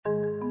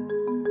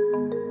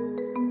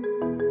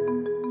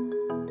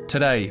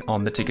Today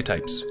on the Ticker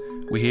Tapes,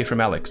 we hear from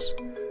Alex,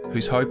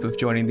 whose hope of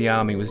joining the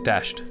army was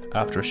dashed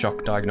after a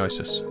shock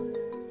diagnosis.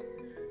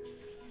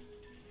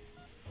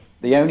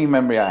 The only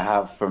memory I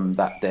have from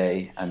that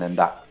day and then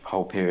that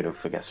whole period of,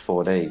 I guess,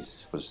 4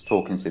 days was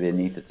talking to the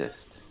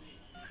anaesthetist.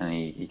 And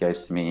he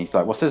goes to me, he's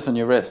like, "What's this on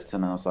your wrist?"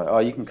 And I was like, "Oh,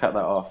 you can cut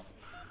that off."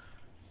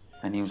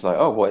 And he was like,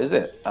 "Oh, what is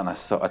it?" And I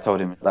told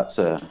him, "That's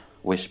a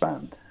wish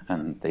band,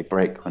 and they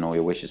break when all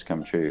your wishes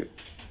come true."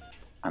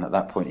 And at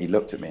that point he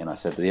looked at me and I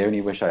said, "The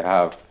only wish I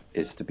have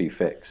is to be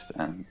fixed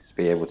and to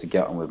be able to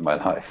get on with my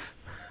life."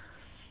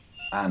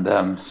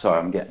 And sorry,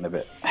 I'm getting a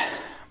bit... I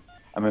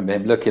remember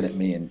him looking at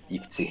me and you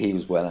could see he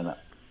was welling up.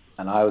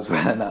 And I was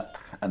welling up.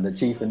 And the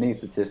chief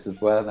anaesthetist was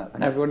welling up.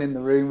 And everyone in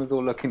the room was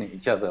all looking at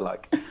each other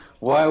like,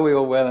 why are we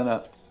all welling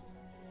up?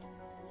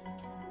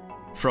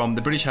 From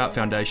the British Heart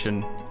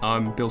Foundation,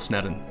 I'm Bill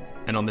Snadden.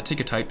 And on the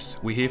Ticker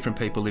Tapes, we hear from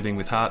people living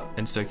with heart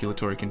and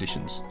circulatory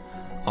conditions.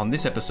 On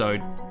this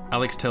episode,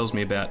 Alex tells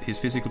me about his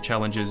physical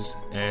challenges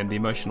and the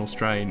emotional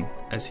strain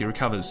as he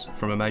recovers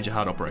from a major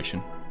heart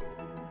operation.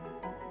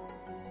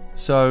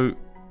 So,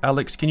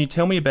 Alex, can you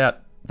tell me about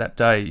that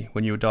day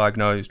when you were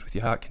diagnosed with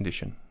your heart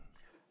condition?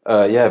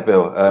 Yeah,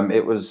 Bill.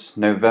 It was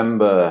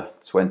November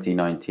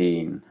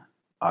 2019.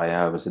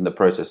 I was in the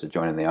process of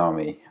joining the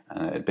army,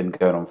 and it had been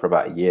going on for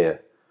about a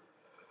year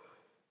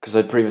because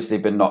I'd previously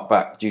been knocked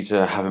back due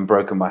to having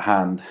broken my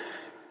hand.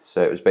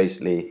 So it was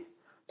basically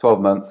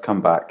 12 months, come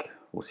back,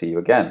 we'll see you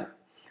again.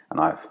 And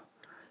I've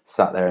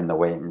sat there in the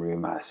waiting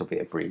room. This will be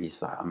a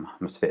breeze. I'm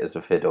as fit as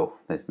a fiddle.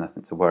 There's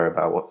nothing to worry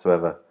about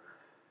whatsoever.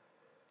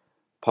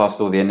 Passed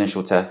all the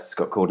initial tests,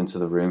 got called into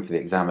the room for the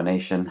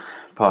examination,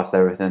 passed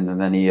everything, and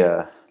then he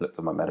looked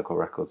at my medical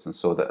records and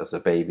saw that as a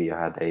baby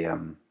I had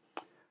an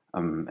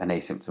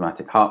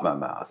asymptomatic heart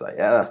murmur. I was like,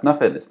 "Yeah, that's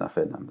nothing. It's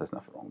nothing. There's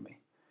nothing wrong with me."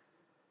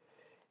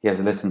 He has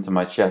a listen to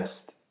my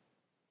chest.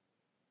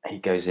 He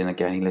goes in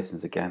again. He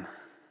listens again,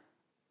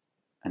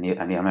 and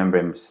I remember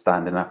him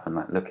standing up and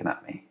like looking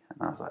at me.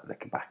 And I was like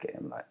looking back at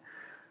him like,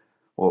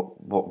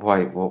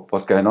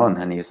 what's going on?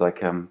 And he was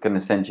like, "I'm going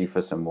to send you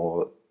for some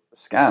more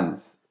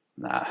scans."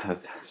 Nah, I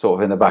was sort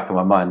of in the back of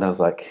my mind, I was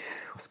like,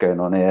 what's going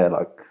on here?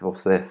 Like,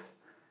 what's this?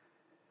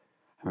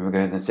 I remember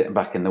going and sitting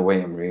back in the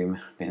waiting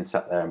room, being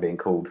sat there and being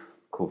called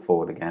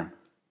forward again,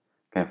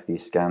 going for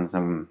these scans,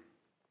 and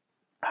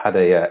had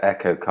a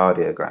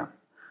echocardiogram.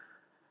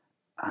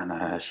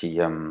 And she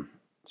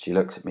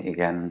looks at me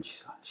again, and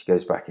she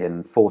goes back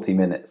in. 40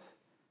 minutes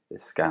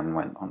this scan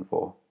went on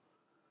for.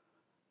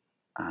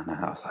 And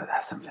I was like,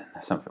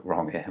 there's something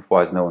wrong here.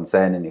 Why is no one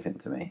saying anything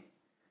to me?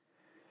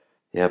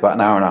 Yeah, about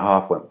an hour and a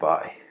half went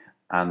by,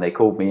 and they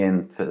called me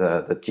in for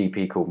the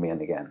GP called me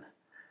in again.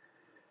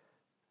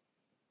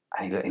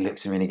 And he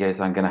looks at me and he goes,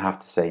 "I'm going to have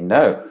to say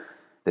no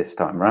this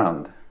time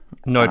round."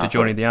 No to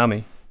joining the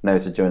army? No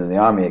to joining the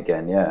army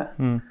again, yeah.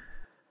 And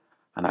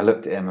I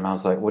looked at him and I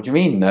was like, "What do you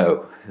mean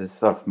no?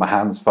 My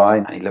hand's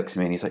fine." And he looks at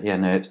me and he's like, "Yeah,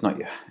 no, it's not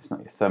your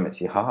thumb, it's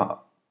your heart."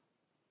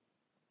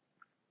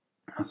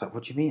 I was like,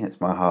 "What do you mean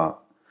it's my heart?"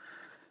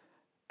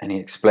 And he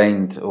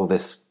explained all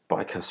this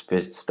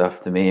bicuspid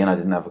stuff to me, and I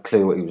didn't have a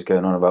clue what he was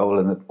going on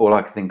about. All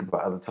I could think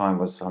about at the time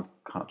was, I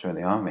can't join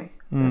the army.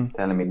 They're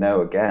telling me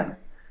no again.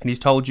 And he's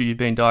told you you've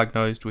been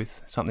diagnosed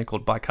with something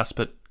called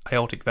bicuspid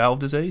aortic valve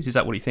disease. Is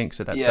that what he thinks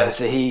at that stage?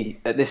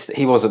 Yeah, so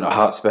he wasn't a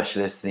heart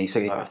specialist, and he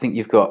said, "I think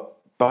you've got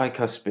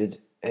bicuspid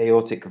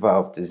aortic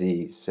valve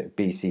disease, so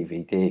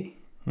BCVD."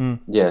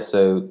 Yeah,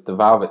 so the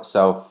valve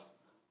itself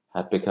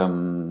had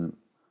become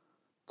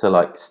to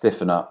like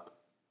stiffen up.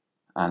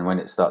 And when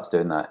it starts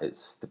doing that, it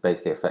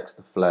basically affects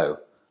the flow.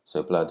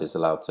 So blood is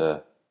allowed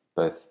to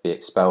both be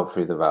expelled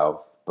through the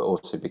valve, but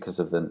also because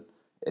of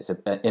its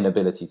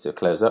inability to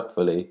close up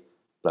fully,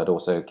 blood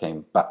also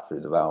came back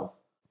through the valve,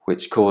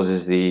 which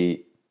causes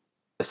the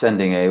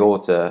ascending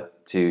aorta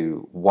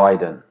to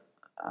widen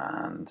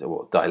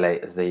or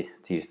dilate, to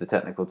use the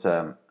technical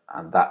term.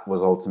 And that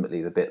was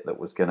ultimately the bit that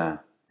was going to,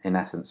 in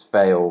essence,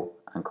 fail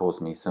and cause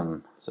me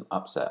some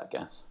upset, I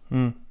guess.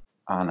 And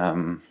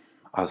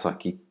I was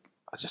like,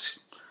 I just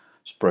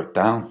broke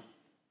down.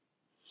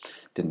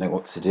 Didn't know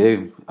what to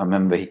do. I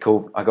remember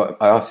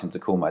I asked him to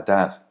call my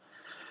dad.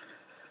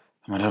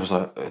 And my dad was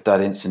like, Dad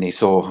instantly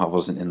saw I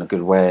wasn't in a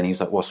good way, and he was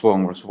like, "What's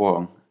wrong? What's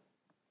wrong?"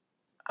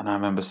 And I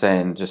remember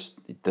saying, "Just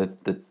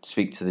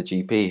speak to the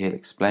GP. He'll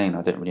explain.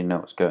 I don't really know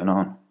what's going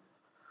on."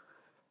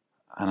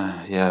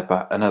 And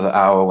about another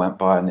hour went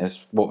by, and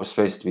what was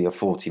supposed to be a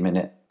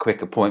 40-minute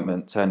quick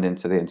appointment turned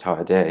into the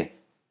entire day.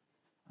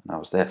 And I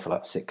was there for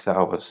like 6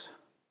 hours.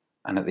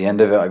 And at the end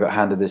of it, I got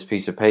handed this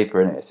piece of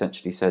paper, and it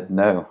essentially said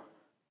no.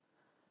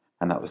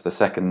 And that was the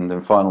second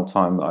and final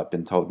time that I'd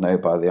been told no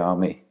by the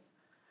army.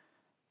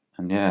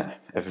 And yeah,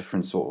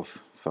 everything sort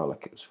of felt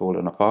like it was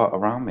falling apart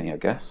around me, I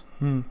guess.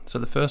 So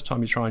the first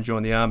time you try and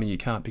join the army, you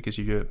can't because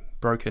of your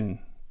broken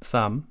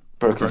thumb.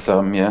 Broken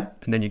thumb, yeah.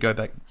 And then you go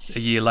back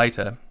a year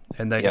later,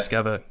 and they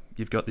discover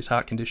you've got this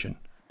heart condition.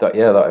 That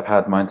I've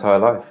had my entire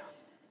life.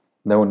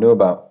 No one knew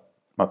about.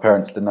 My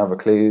parents didn't have a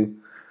clue.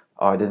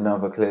 I didn't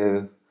have a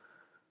clue.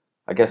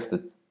 I guess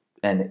the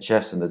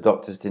NHS and the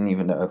doctors didn't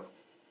even know.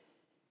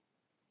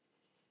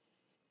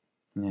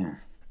 Yeah.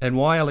 And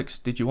why, Alex,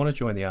 did you want to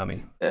join the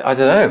army? I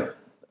don't know.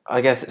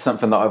 I guess it's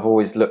something that I've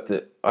always looked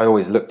at. I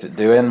always looked at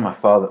doing. My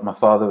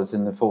father was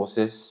in the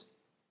forces.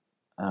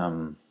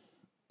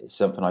 It's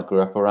something I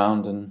grew up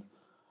around, and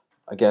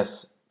I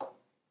guess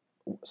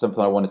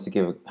something I wanted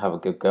to have a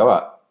good go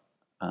at.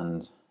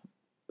 And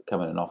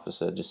becoming an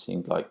officer just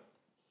seemed like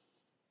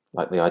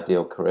the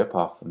ideal career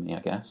path for me, I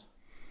guess.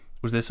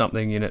 Was there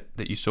something in it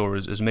that you saw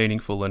as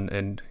meaningful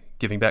and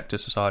giving back to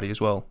society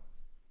as well?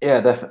 Yeah,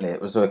 definitely.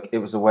 It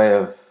was a way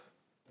of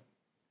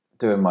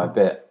doing my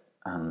bit,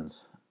 and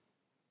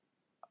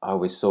I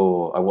watched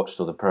all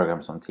the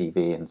programs on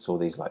TV and saw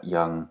these like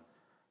young,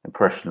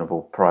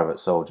 impressionable private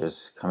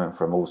soldiers coming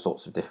from all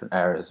sorts of different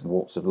areas and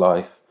walks of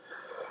life.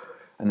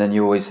 And then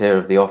you always hear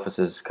of the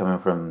officers coming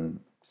from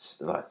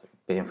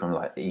being from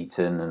like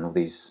Eton and all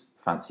these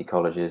fancy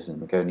colleges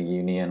and going to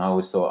uni. And I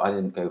always thought I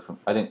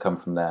didn't come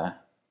from there.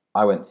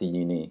 I went to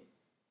uni.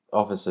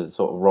 Officer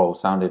sort of role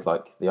sounded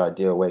like the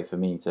ideal way for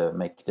me to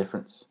make a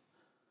difference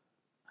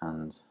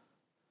and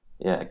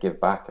give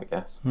back, I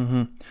guess.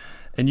 Mm-hmm.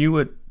 And you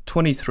were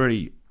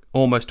 23,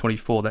 almost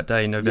 24 that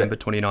day in November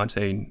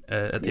 2019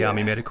 at the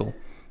Army Medical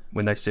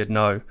when they said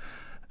no.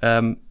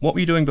 What were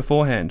you doing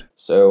beforehand?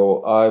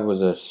 So I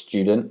was a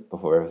student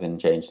before everything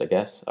changed, I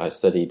guess. I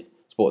studied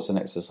sports and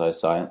exercise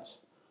science,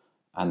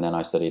 and then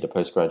I studied a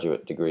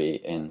postgraduate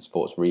degree in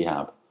sports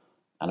rehab.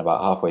 And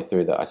about halfway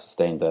through that, I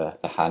sustained the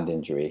hand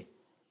injury.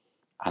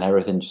 And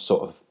everything just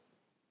sort of,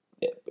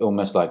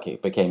 almost like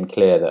it became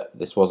clear that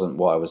this wasn't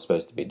what I was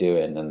supposed to be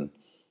doing. And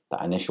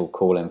that initial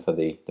calling for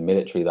the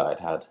military that I'd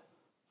had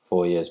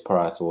 4 years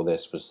prior to all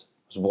this was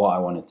what I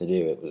wanted to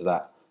do. It was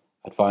that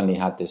I'd finally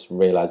had this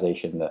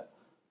realization that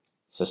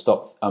to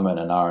stop umming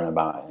and ahhing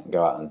about it and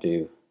go out and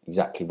do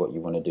exactly what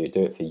you want to do.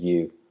 Do it for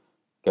you.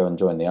 Go and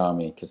join the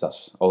army, because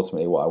that's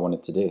ultimately what I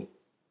wanted to do.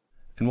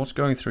 And what's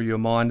going through your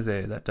mind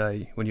there that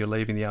day when you're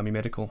leaving the Army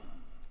Medical?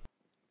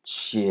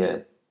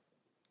 Sheer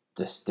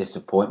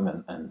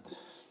disappointment, and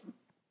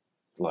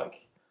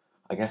like,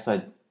 I guess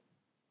I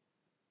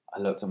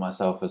looked at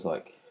myself as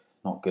like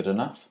not good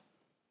enough.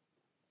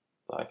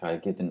 Like I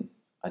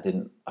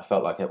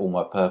felt like all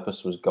my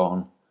purpose was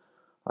gone.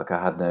 Like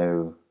I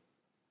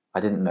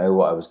didn't know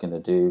what I was going to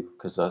do,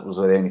 because that was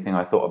the only thing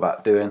I thought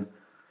about doing.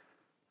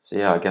 So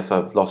yeah, I guess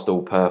I've lost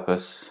all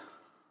purpose,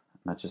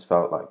 and I just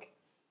felt like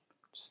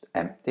just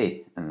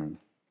empty and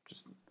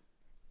just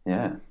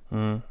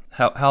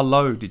How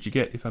low did you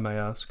get, if I may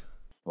ask?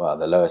 Well,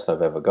 the lowest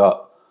I've ever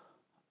got.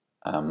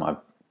 I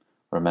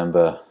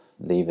remember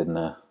leaving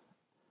the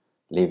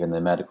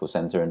medical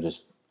centre and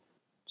just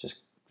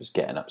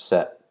getting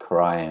upset,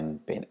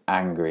 crying, being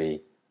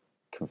angry,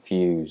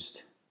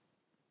 confused,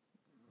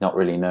 not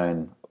really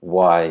knowing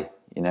why.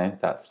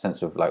 That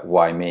sense of like,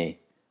 why me?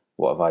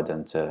 What have I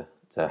done to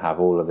have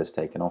all of this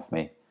taken off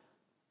me?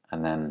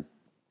 And then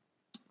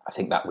I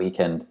think that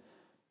weekend,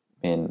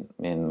 me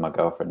and my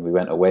girlfriend, we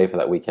went away for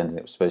that weekend, and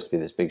it was supposed to be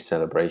this big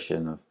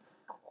celebration of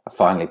I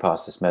finally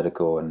passed this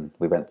medical, and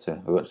we went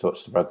to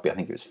watch the rugby. I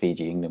think it was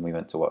Fiji, England. We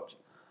went to watch,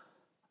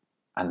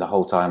 and the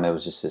whole time there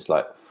was just this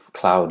like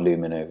cloud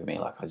looming over me.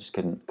 Like I just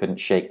couldn't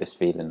shake this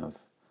feeling of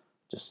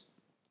just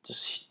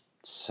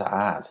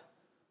sad.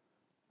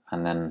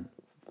 And then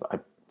I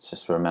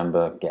just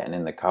remember getting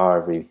in the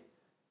car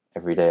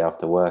every day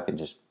after work and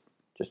just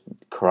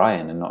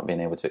crying and not being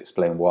able to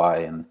explain why,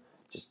 and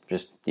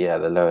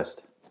the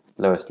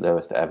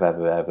lowest I've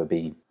ever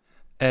been.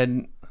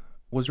 And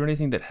was there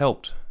anything that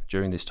helped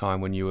during this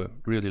time when you were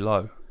really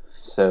low?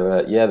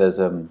 So there's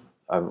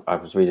I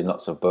was reading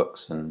lots of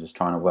books and just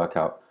trying to work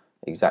out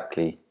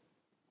exactly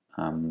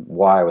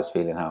why I was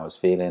feeling how I was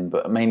feeling,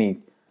 but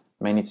mainly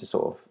to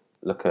sort of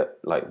look at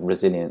like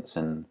resilience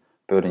and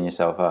building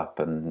yourself up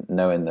and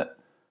knowing that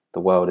the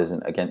world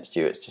isn't against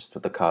you. It's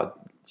just the cards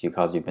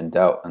you've been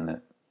dealt, and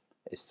that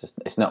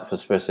it's not for a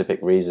specific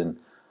reason.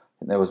 I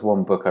think there was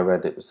one book I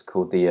read. It was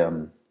called The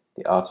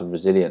Art of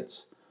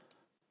Resilience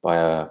by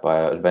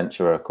an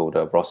adventurer called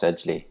Ross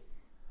Edgley.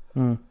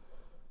 And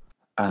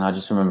I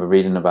just remember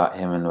reading about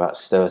him and about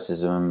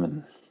stoicism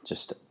and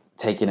just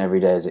taking every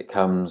day as it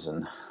comes,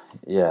 and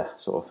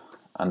sort of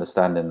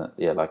understanding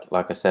that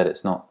like I said,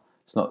 it's not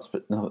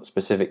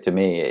specific to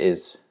me. It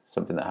is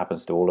something that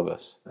happens to all of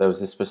us. There was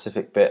this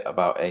specific bit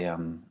about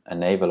a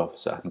naval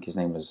officer. I think his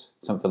name was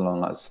something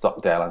along like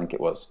Stockdale, I think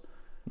it was.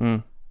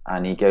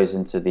 And he goes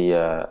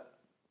into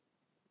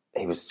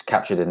he was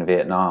captured in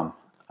Vietnam,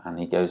 and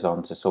he goes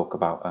on to talk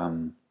about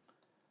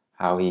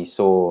how he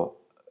saw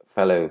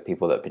fellow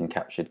people that had been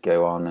captured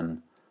go on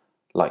and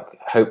like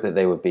hope that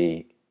they would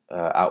be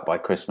out by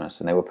Christmas,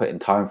 and they were putting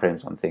time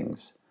frames on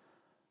things,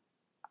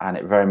 and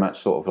it very much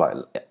sort of like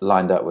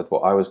lined up with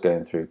what I was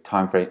going through.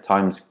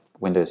 Times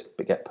windows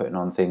get putting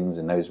on things,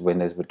 and those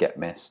windows would get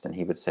missed, and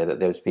he would say that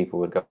those people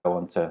would go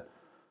on to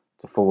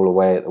fall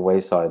away at the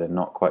wayside and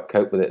not quite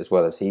cope with it as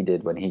well as he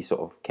did when he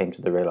sort of came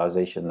to the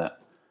realization that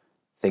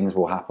things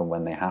will happen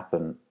when they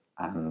happen,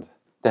 and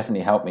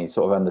definitely helped me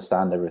sort of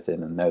understand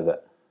everything and know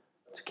that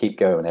to keep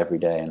going every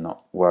day and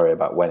not worry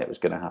about when it was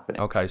going to happen.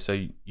 Okay, so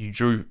you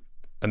drew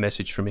a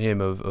message from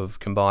him of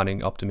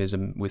combining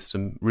optimism with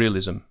some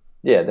realism.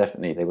 Yeah,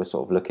 definitely. They were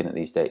sort of looking at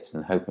these dates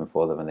and hoping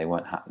for them, and they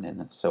weren't happening.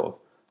 And so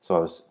I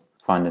was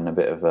finding a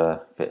bit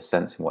of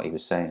sense in what he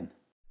was saying.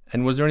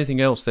 And was there anything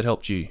else that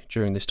helped you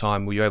during this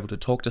time? Were you able to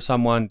talk to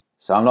someone?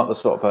 So I'm not the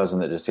sort of person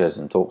that just goes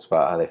and talks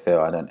about how they feel.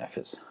 I don't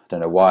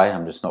know why.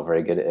 I'm just not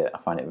very good at it. I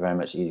find it very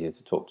much easier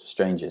to talk to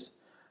strangers.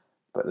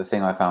 But the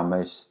thing I found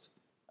most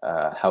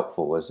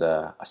helpful was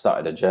I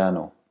started a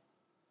journal,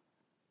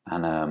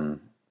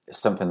 and it's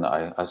something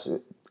that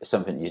it's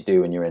something you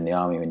do when you're in the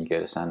army. When you go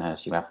to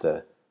Sandhurst, you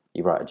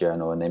write a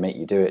journal, and they make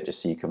you do it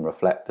just so you can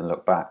reflect and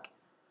look back.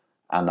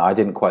 And I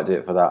didn't quite do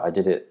it for that. I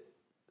did it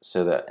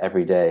so that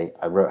every day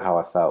I wrote how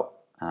I felt,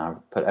 and I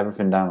put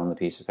everything down on the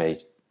piece of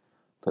page,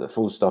 put the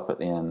full stop at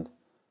the end,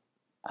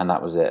 and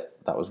that was it.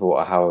 That was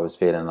how I was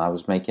feeling. And I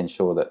was making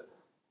sure that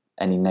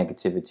any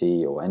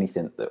negativity or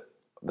anything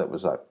that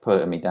was like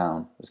putting me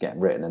down was getting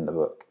written in the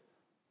book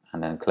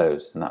and then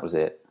closed, and that was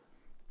it.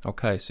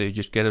 Okay, so you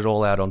just get it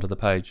all out onto the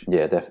page.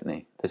 Yeah,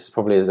 definitely. This is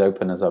probably as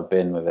open as I've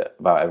been with it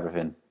about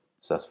everything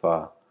thus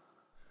far.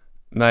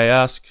 May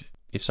I ask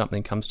if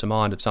something comes to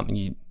mind of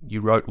something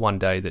you wrote one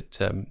day that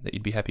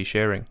you'd be happy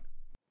sharing?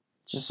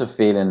 Just a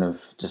feeling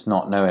of just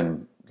not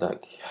knowing.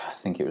 Like, I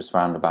think it was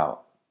around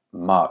about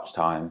March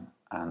time,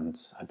 and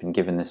I'd been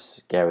given this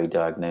scary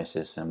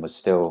diagnosis and was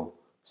still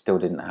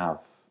didn't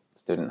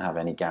have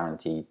any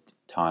guaranteed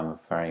time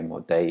frame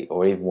or date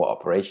or even what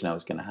operation I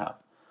was going to have.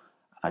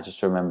 I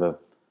just remember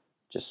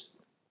just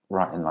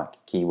writing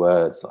like key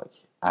words like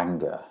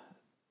anger,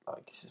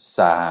 like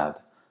sad,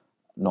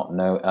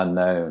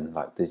 unknown,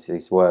 like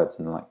these words,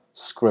 and like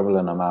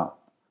scribbling them out,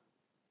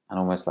 and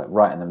almost like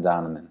writing them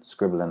down and then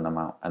scribbling them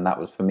out. And that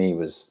was, for me,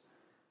 was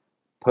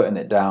putting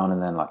it down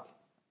and then like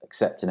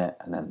accepting it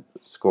and then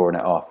scoring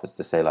it off as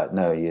to say like,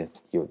 no,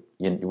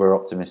 we're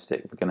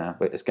optimistic.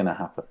 It's gonna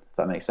happen. If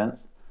that makes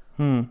sense.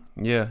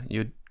 Yeah,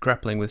 you're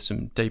grappling with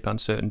some deep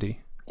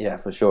uncertainty. Yeah,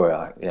 for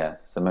sure.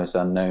 It's the most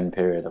unknown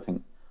period, I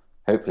think,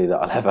 hopefully, that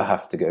I'll ever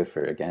have to go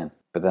through again.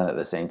 But then at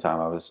the same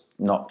time, I was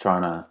not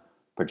trying to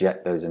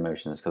project those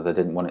emotions because I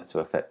didn't want it to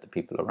affect the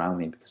people around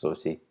me, because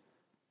obviously,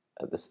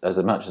 as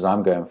much as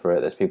I'm going through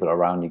it, there's people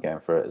around you going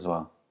through it as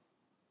well.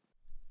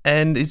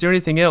 And is there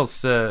anything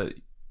else? I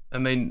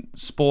mean,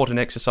 sport and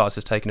exercise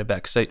has taken a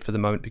back seat for the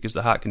moment because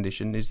of the heart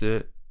condition. Is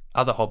there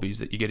other hobbies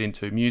that you get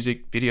into?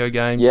 Music, video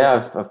games?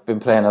 Yeah, I've been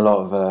playing a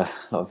lot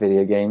of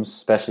video games,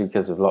 especially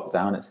because of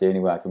lockdown. It's the only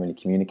way I can really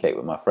communicate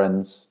with my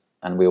friends,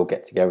 and we all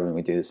get together and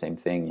we do the same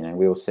thing. You know,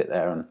 we all sit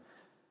there and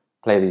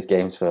play these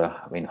games for,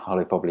 I mean,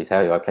 I'll probably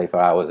tell you I play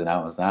for hours and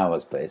hours and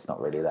hours, but it's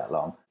not really that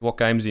long. What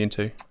games are you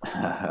into?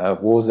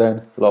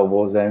 Warzone, a lot of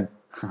Warzone.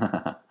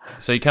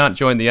 So you can't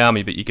join the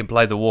army, but you can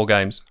play the war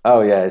games.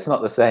 Oh yeah, it's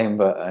not the same,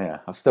 but yeah,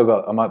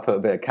 I might put a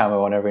bit of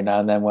camo on every now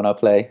and then when I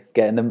play,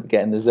 get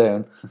in the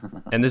zone.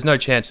 And there's no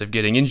chance of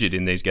getting injured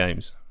in these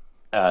games?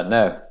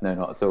 No,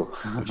 not at all.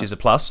 Which is a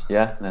plus.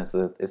 Yeah, there's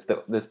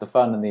the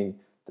fun and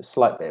the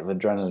slight bit of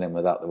adrenaline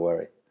without the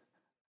worry.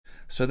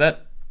 So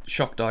that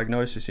shock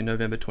diagnosis in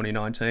November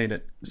 2019,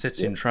 it sets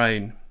in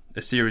train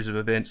a series of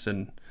events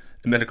and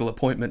medical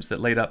appointments that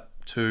lead up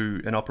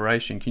to an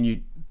operation. Can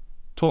you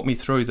talk me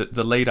through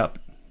the lead up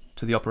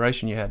to the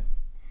operation you had?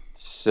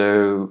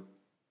 So,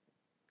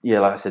 yeah,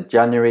 like I said,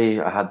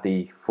 January, I had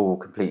the full,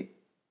 complete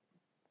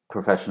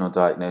professional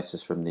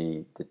diagnosis from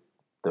the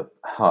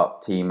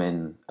heart team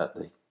at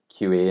the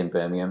QE in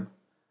Birmingham.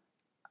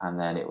 And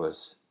then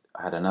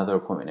I had another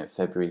appointment in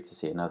February to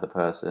see another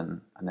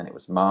person. And then it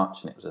was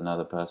March and it was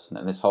another person.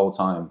 And this whole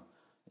time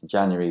in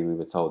January, we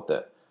were told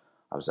that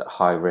I was at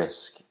high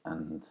risk.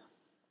 And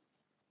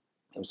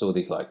it was all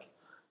these like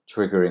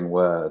triggering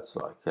words,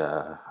 like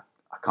I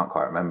can't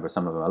quite remember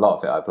some of them. A lot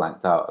of it I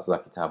blanked out. I was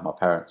lucky to have my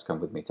parents come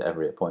with me to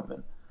every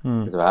appointment,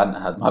 because if I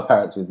hadn't had my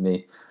parents with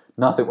me,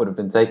 nothing would have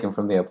been taken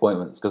from the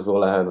appointments, because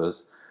all I heard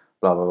was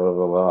blah blah blah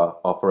blah blah,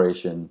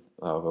 operation,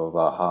 blah blah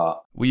blah,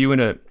 heart. Were you in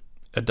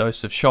a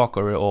dose of shock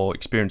or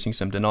experiencing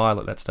some denial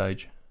at that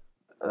stage?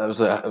 It was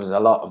a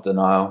lot of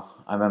denial.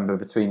 I remember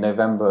between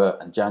November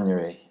and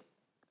January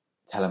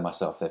telling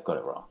myself they've got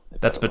it wrong.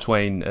 That's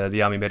between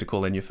the Army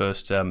Medical and your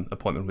first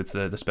appointment with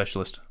the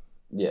specialist.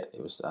 Yeah,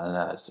 it was.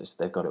 It's just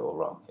they've got it all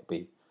wrong.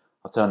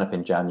 I'll turn up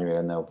in January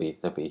and there'll be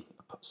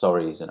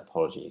sorries and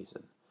apologies,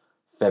 and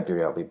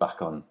February I'll be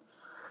back on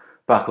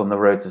the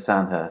road to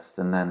Sandhurst,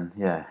 and then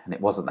and it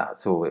wasn't that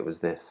at all. It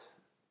was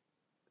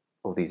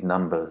all these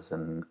numbers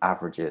and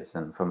averages,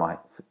 and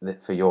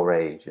for your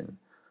age, and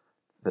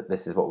that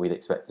this is what we'd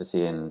expect to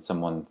see in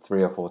someone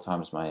 3 or 4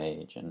 times my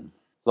age, and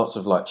lots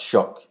of like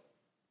shock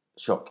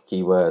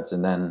keywords.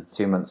 And then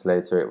 2 months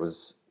later it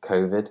was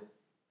COVID,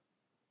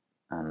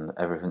 and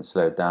everything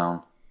slowed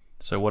down.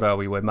 So what are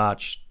we? We're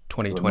March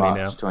 2020 now.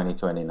 March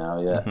 2020 now,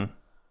 yeah. Mm-hmm.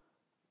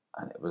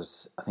 And it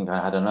was, I think I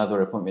had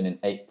another appointment in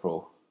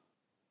April,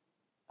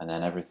 and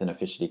then everything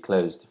officially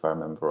closed, if I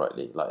remember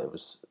rightly. Like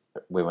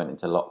we went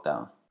into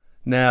lockdown.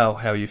 Now,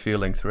 how are you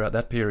feeling throughout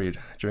that period,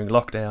 during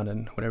lockdown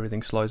and when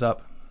everything slows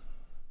up?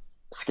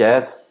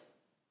 Scared,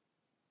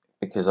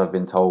 because I've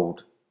been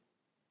told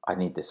I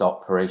need this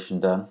operation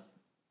done,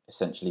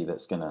 essentially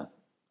that's going to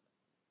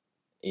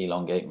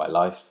elongate my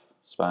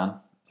lifespan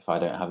if I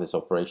don't have this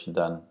operation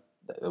done.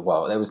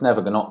 Well, it was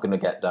never not going to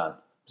get done.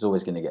 It was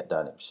always going to get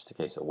done. It was just a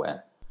case of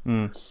when.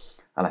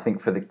 And I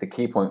think for the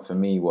key point for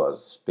me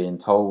was being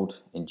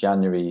told in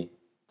January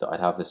that I'd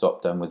have this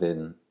op done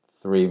within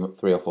three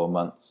or 4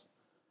 months,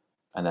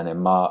 and then in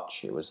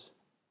March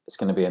it's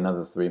going to be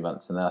another 3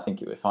 months, and then I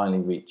think it finally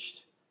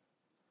reached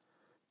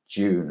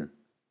June,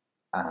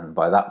 and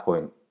by that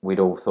point we'd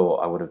all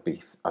thought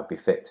I'd be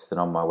fixed and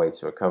on my way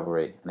to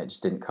recovery, and it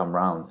just didn't come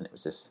round, and it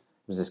was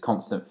this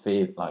constant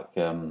feel like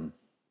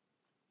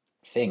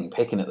thing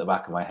picking at the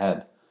back of my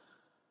head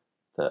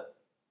that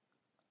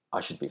I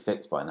should be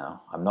fixed by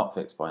now. I'm not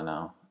fixed by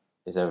now.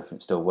 Is everything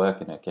still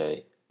working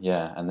okay?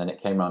 Yeah. And then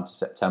it came around to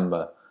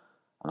September,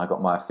 and I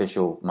got my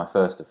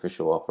first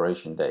official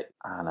operation date.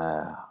 And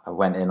I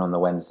went in on the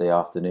Wednesday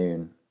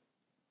afternoon.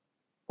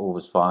 All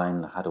was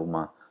fine. I had all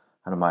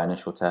my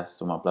initial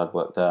tests, all my blood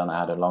work done. I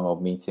had a long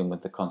old meeting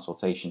with the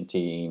consultation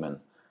team, and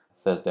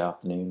Thursday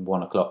afternoon,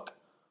 1:00,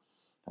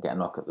 I get a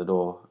knock at the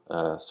door.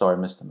 Sorry,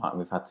 Mr. Martin,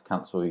 we've had to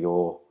cancel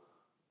your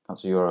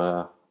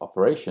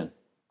operation.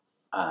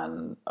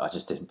 And I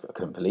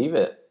couldn't believe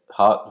it.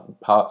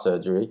 Heart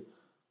surgery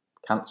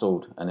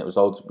cancelled, and it was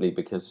ultimately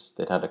because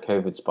they'd had a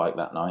COVID spike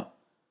that night,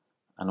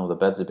 and all the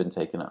beds had been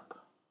taken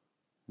up.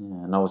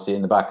 Yeah, and obviously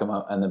in the back of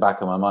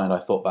my mind, I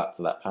thought back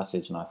to that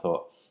passage, and I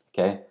thought,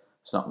 okay,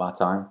 it's not my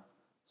time.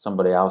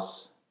 Somebody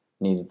else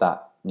needed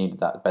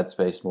that bed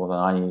space more than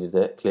I needed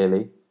it.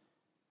 Clearly,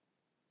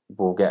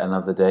 we'll get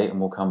another date, and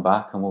we'll come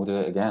back, and we'll do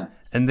it again.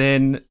 And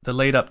then the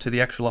lead up to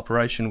the actual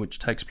operation, which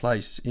takes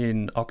place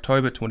in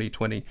October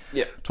 2020.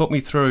 Yeah. Talk me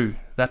through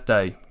that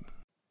day.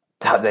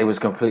 That day was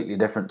completely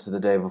different to the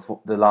day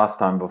before, the last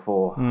time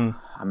before.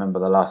 I remember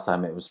the last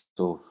time I was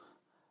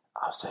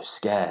so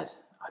scared.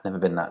 I'd never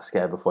been that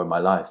scared before in my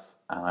life.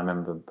 And I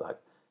remember like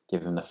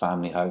giving the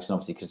family hugs, and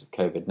obviously because of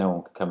COVID, no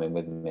one could come in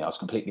with me. I was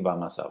completely by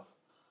myself.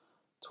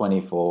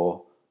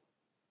 24,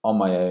 on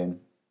my own,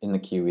 in the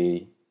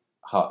QE,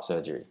 heart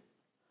surgery.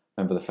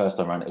 Remember the first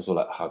time around, it was all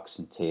like hugs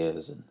and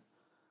tears, and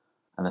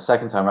the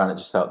second time around, it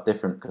just felt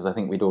different because I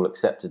think we'd all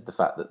accepted the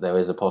fact that there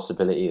is a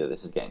possibility that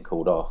this is getting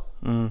called off.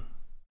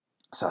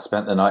 So I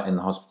spent the night in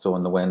the hospital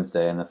on the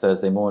Wednesday, and the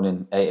Thursday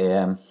morning, 8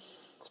 a.m,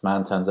 this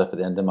man turns up at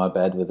the end of my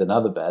bed with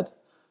another bed,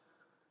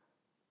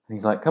 and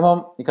he's like, "Come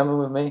on, you coming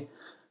with me?"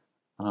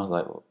 And I was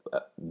like,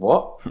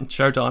 "What?"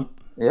 Showtime.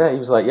 Yeah, he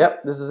was like,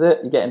 "Yep, this is it.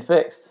 You're getting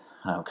fixed.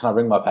 Can I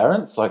ring my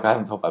parents? Like, I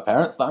haven't told my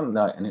parents that."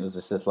 No. And it was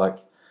just this like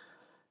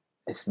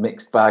this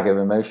mixed bag of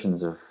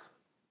emotions of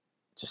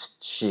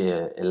just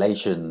sheer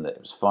elation that it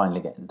was finally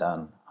getting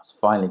done. I was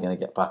finally going to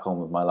get back on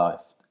with my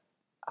life.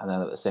 And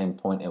then at the same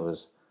point, it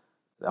was,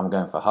 I'm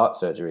going for heart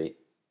surgery.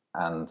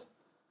 And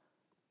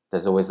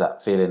there's always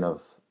that feeling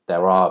of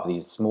there are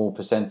these small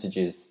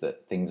percentages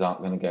that things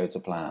aren't going to go to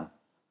plan.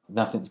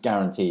 Nothing's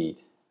guaranteed.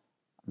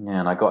 Yeah,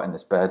 and I got in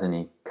this bed, and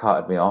he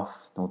carted me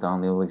off all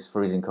down all these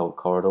freezing cold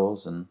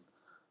corridors, and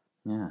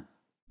yeah.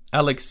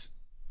 Alex,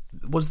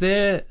 was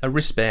there a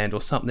wristband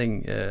or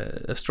something,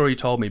 a story you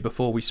told me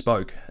before we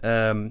spoke?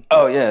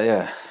 Oh,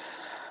 yeah.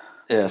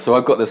 So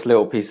I've got this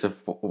little piece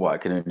of what I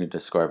can only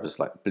describe as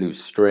like blue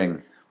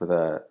string with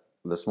a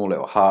small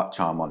little heart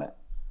charm on it.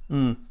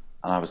 And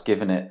I was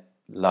given it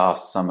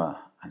last summer,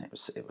 and it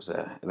was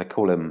they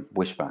call them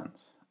wish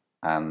bands.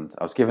 And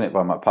I was given it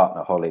by my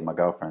partner, Holly, my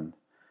girlfriend.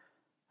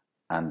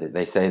 And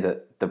they say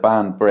that the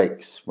band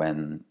breaks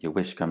when your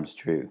wish comes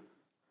true.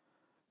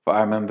 But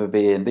I remember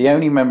the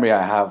only memory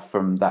I have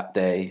from that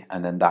day,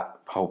 and then that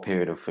whole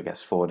period of, I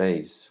guess, 4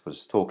 days,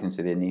 was talking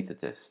to the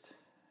anaesthetist.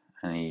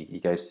 And he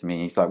goes to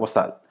me, he's like, "What's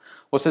that?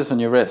 What's this on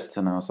your wrist?"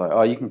 And I was like,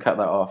 "Oh, you can cut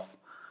that off."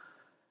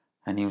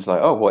 And he was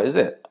like, "Oh, what is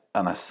it?"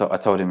 And I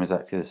told him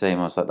exactly the same.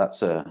 I was like,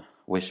 "That's a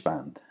wish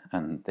band,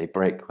 and they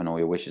break when all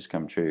your wishes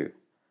come true."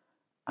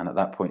 And at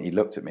that point, he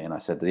looked at me, and I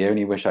said, "The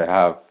only wish I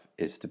have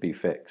is to be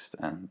fixed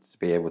and to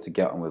be able to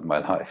get on with my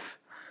life."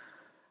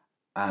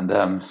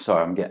 And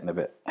sorry, I'm getting a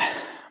bit...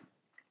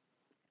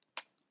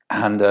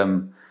 And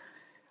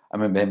I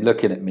remember him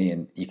looking at me,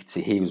 and you could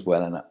see he was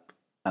welling up,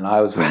 and I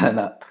was welling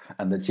up,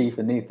 and the chief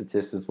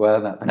anaesthetist was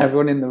welling up, and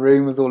everyone in the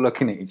room was all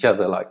looking at each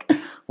other like,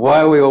 "Why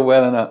are we all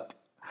welling up?"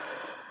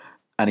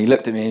 And he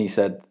looked at me and he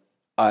said,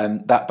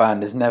 "That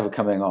band is never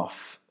coming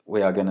off.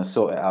 We are going to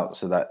sort it out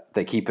so that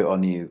they keep it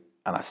on you,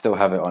 and I still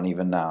have it on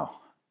even now."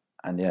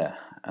 And yeah,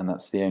 and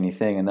that's the only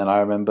thing. And then I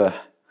remember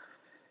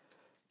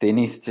the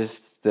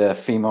anaesthetist, the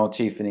female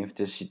chief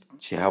anaesthetist,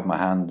 she held my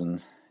hand,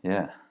 and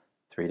yeah,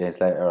 3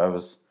 days later I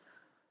was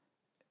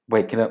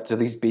waking up to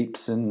these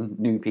beeps and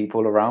new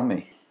people around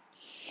me.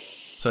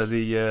 So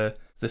the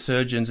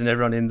surgeons and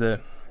everyone in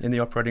the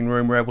operating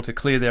room were able to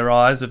clear their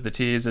eyes of the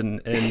tears and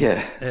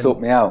sort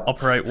me out,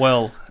 operate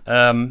well.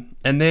 And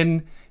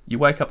then you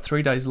wake up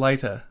 3 days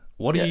later.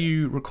 What do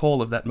you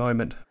recall of that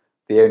moment?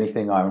 The only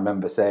thing I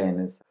remember saying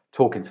is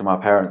talking to my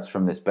parents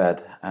from this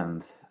bed,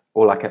 and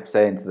all I kept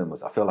saying to them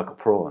was, "I feel like a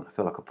prawn. I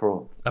feel like a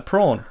prawn." A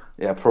prawn?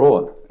 Yeah, a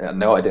prawn. Yeah,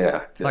 no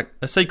idea. Like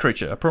a sea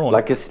creature, a prawn?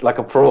 Like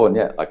a prawn,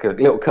 yeah. Like a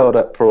little curled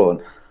up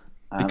prawn.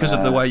 Because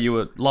of the way you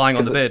were lying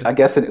on the bed. I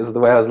guess it was the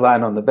way I was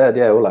lying on the bed,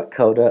 yeah, all like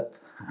curled up.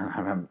 And I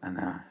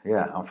remember,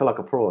 I feel like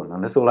a prawn.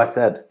 And that's all I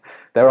said.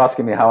 They're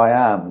asking me how I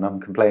am, and I'm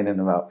complaining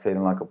about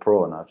feeling like a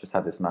prawn. I've just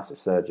had this massive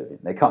surgery.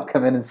 They can't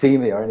come in and see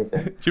me or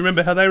anything. Do you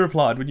remember how they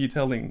replied when you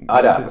telling?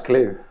 I don't have a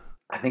clue.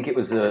 I think it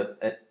was a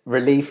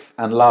relief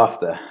and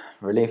laughter.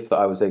 Relief that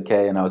I was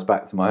okay and I was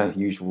back to my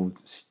usual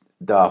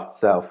daft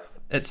self.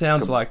 It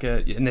sounds like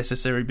a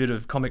necessary bit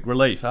of comic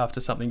relief after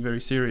something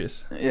very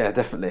serious. Yeah,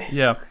 definitely.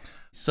 Yeah.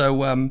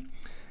 So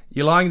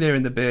you're lying there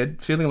in the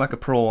bed, feeling like a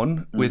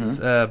prawn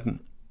with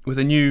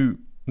a new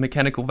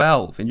mechanical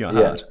valve in your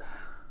heart.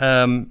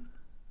 Yeah.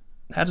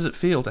 How does it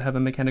feel to have a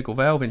mechanical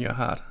valve in your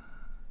heart?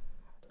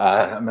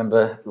 I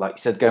remember, like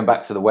you said, going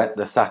back to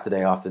the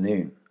Saturday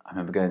afternoon. I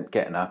remember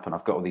getting up, and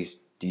I've got all these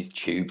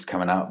tubes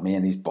coming out of me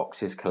and these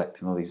boxes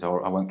collecting all these. I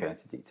won't go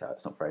into detail.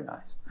 It's not very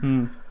nice.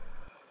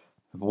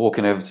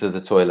 Walking over to the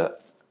toilet.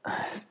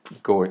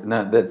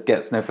 No, this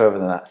gets no further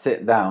than that.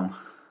 Sit down.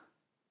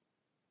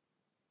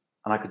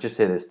 And I could just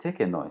hear this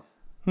ticking noise.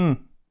 I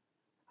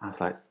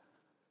was like,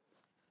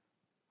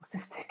 what's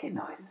this ticking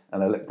noise?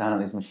 And I looked down at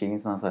these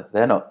machines and I was like,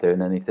 they're not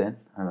doing anything.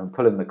 And I'm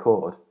pulling the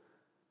cord.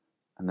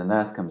 And the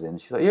nurse comes in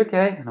and she's like, you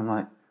okay? And I'm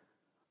like,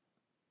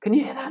 can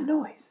you hear that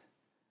noise?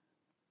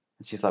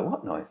 And she's like,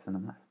 what noise? And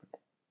I'm like,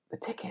 the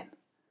ticking.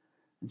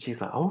 And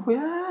she's like, oh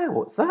yeah,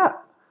 what's that?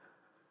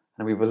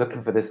 And we were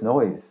looking for this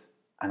noise.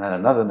 And then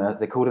another nurse,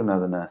 they called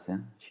another nurse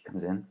in. She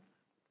comes in.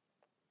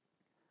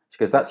 She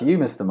goes, that's you,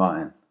 Mr.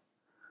 Martin.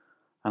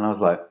 And I was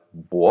like,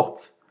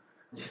 what?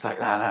 She's like,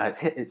 no,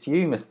 it's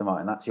you, Mr.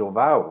 Martin. That's your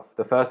valve.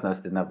 The first nurse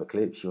didn't have a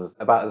clue. She was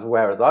about as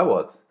aware as I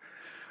was.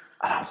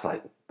 And I was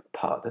like,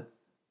 pardon?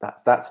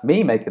 That's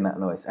me making that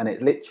noise. And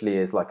it literally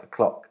is like a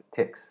clock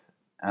ticks.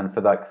 And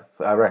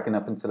I reckon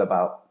up until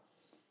about,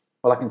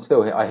 well,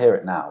 I hear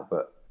it now,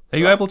 but. Are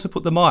you able to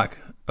put the mic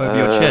over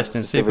your chest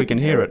and see if we can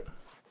hear it?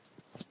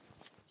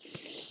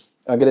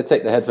 I'm going to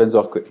take the headphones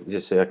off quickly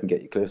just so I can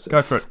get you closer.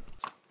 Go for it.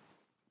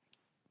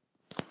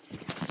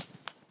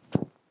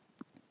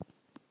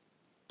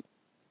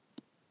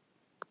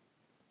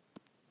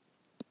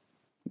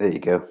 There you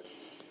go.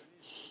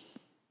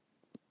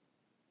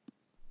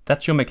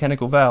 That's your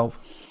mechanical valve.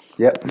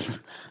 Yep,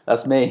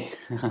 that's me.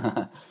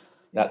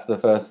 That's the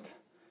first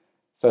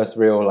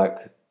real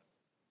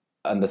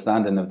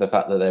understanding of the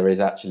fact that there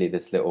is actually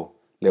this little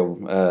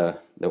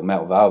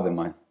metal valve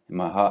in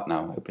my heart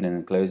now, opening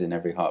and closing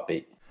every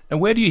heartbeat.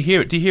 And where do you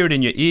hear it? Do you hear it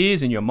in your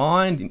ears, in your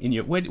mind,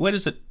 where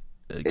does it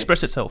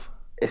express itself?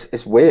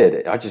 It's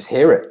weird. I just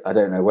hear it. I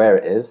don't know where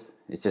it is.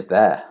 It's just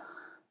there.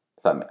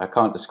 I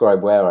can't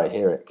describe where I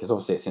hear it because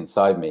obviously it's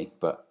inside me.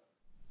 But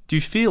do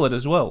you feel it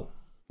as well?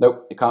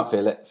 Nope, you can't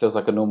feel it. It feels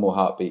like a normal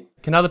heartbeat.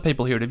 Can other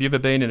people hear it? Have you ever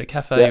been in a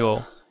cafe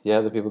or? Yeah,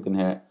 other people can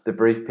hear it. The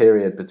brief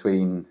period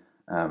between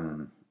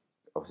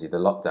obviously the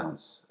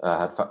lockdowns,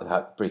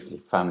 had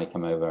briefly family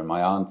come over, and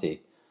my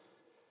auntie,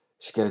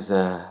 she goes,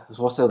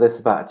 "What's all this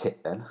about a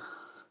tick then?"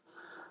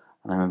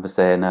 And I remember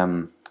saying,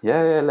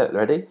 "Yeah, look,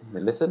 ready,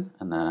 listen,"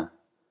 and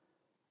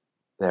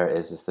there it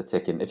is. It's the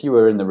ticking. If you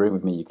were in the room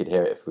with me, you could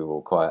hear it if we were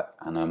all quiet.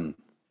 And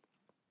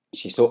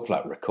she sort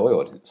of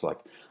recoiled. It was like,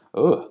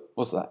 "Oh,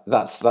 what's that?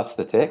 That's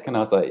the tick." And I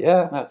was like,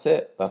 "Yeah, that's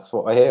it. That's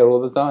what I hear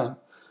all the time."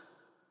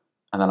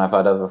 And then I've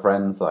had other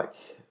friends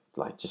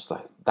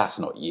that's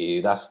not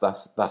you.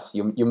 That's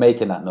you're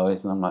making that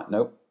noise. And I'm like,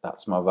 "Nope,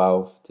 that's my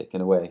valve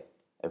ticking away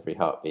every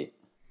heartbeat."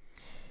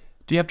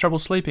 Do you have trouble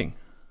sleeping?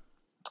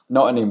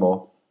 Not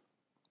anymore.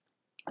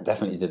 I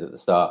definitely did at the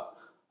start.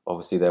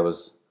 Obviously, there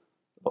was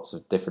lots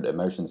of different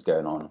emotions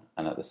going on,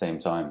 and at the same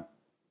time,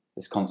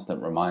 this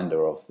constant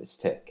reminder of this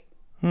tick,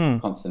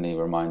 constantly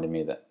reminding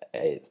me that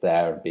A, it's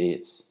there, and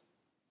B,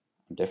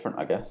 I'm different,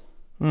 I guess.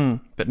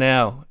 But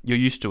now you're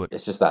used to it.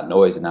 It's just that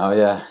noise now,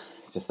 yeah.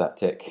 It's just that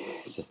tick.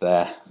 It's just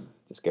there.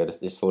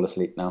 Just fall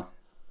asleep now.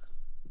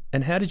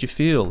 And how did you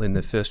feel in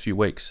the first few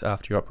weeks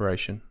after your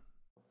operation?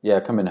 Yeah,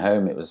 coming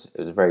home, it was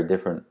very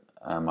different.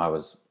 I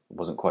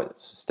wasn't quite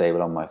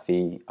stable on my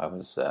feet. I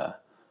was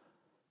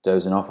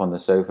dozing off on the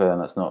sofa,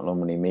 and that's not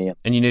normally me.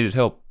 And you needed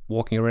help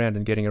walking around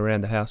and getting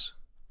around the house?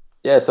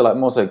 Yeah, so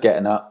more so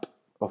getting up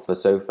off the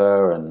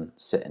sofa and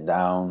sitting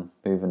down,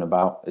 moving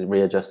about,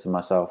 readjusting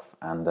myself.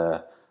 And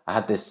I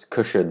had this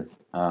cushion,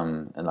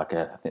 and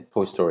I think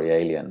Toy Story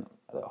Alien,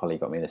 Holly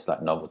got me this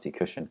novelty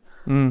cushion.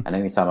 And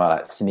anytime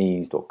I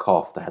sneezed or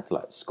coughed, I had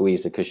to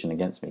squeeze the cushion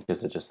against me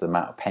because of just the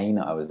amount of pain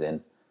that I was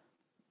in.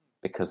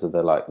 Because of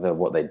the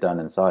what they'd done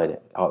inside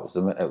it.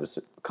 It was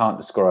can't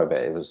describe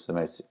it. It was the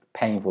most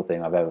painful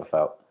thing I've ever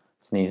felt,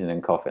 sneezing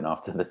and coughing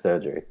after the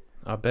surgery.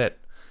 I bet.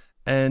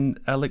 And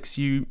Alex,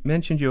 you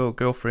mentioned your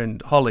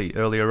girlfriend Holly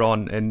earlier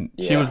on, and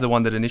she was the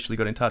one that initially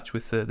got in touch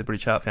with the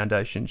British Heart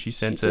Foundation. She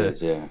sent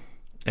an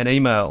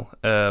email,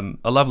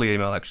 a lovely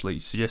email actually,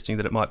 suggesting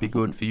that it might be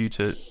good for you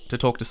to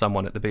talk to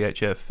someone at the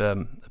BHF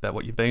about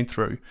what you've been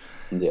through.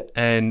 Yeah.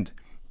 And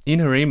in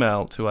her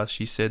email to us,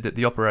 she said that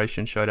the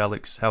operation showed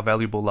Alex how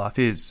valuable life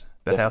is,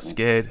 but how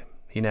scared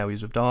he now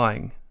is of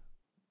dying.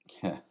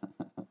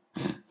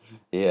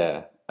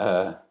 Yeah.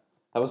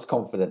 That was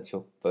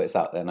confidential, but it's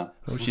out there now.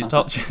 Well, she's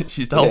told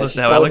she's told us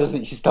now, told Alex.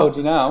 us, she's told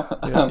you now.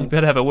 Yeah, you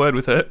better have a word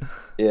with her.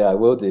 Yeah, I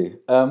will do.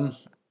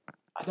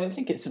 I don't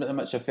think it's so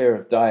much a fear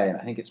of dying.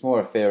 I think it's more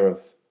a fear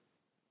of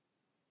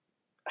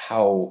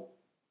how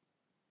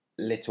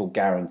little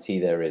guarantee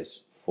there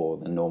is for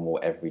the normal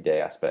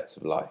everyday aspects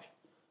of life,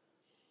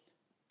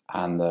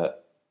 and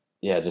that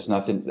just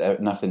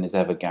nothing is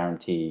ever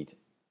guaranteed,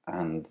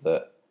 and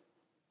that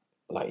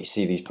like you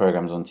see these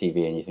programs on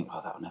TV and you think,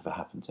 oh, that will never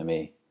happen to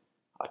me.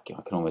 I can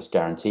almost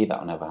guarantee that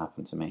will never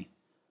happen to me.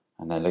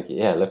 And then look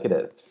at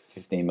it.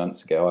 15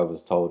 months ago, I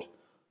was told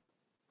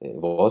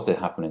it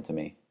happening to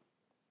me.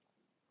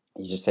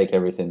 You just take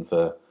every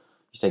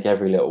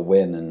little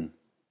win and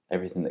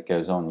everything that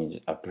goes on.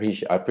 I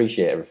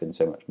appreciate everything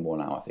so much more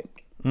now, I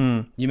think.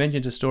 You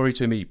mentioned a story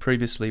to me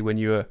previously when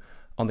you were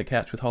on the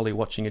couch with Holly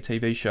watching a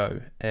TV show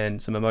and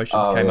some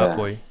emotions came up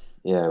for you.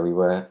 Yeah, we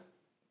were.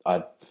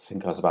 I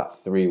think I was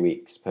about 3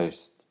 weeks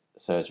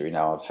post-surgery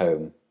now at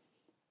home,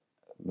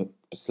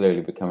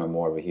 slowly becoming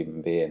more of a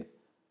human being.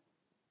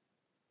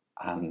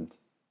 And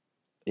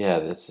yeah,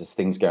 there's just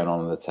things going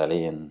on the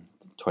telly and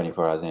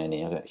 24 Hours A&E. I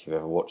don't know if you've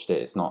ever watched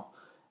it. It's not,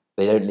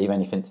 they don't leave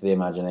anything to the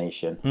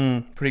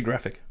imagination. Pretty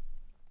graphic.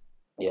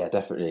 Yeah,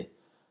 definitely.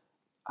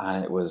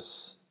 And it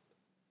was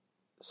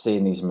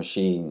seeing these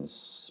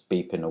machines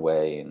beeping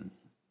away and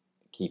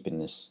keeping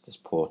this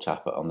poor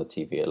chap on the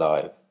TV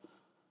alive.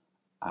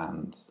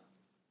 And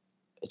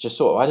it just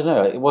sort of, I don't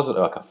know, it wasn't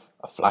like a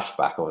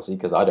flashback, obviously,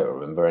 because I don't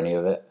remember any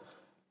of it.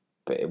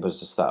 But it was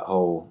just that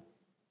whole,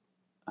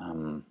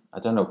 I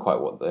don't know quite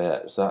what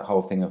it was, that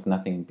whole thing of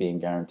nothing being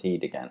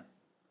guaranteed again.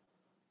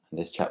 And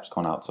this chap's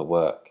gone out to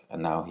work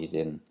and now he's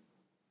in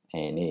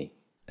A&E.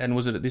 And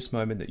was it at this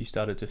moment that you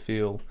started to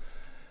feel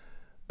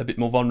a bit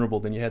more vulnerable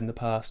than you had in the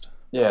past?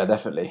 Yeah,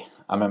 definitely.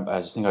 I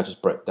think I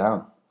just broke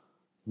down.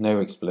 No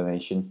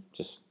explanation,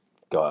 just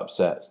got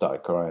upset,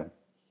 started crying.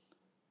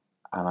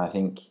 And I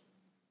think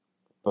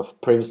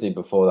previously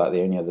before that,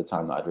 the only other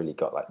time that I'd really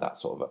got like that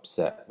sort of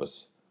upset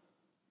was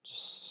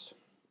just,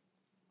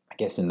 I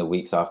guess, in the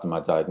weeks after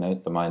my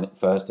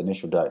first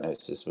initial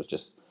diagnosis was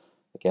just,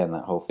 again,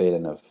 that whole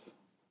feeling of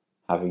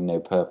having no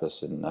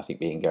purpose and nothing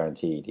being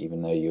guaranteed,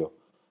 even though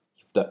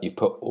you've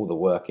put all the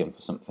work in for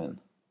something,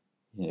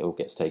 it all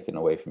gets taken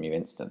away from you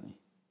instantly.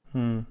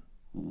 Yeah,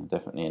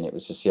 definitely. And it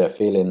was just,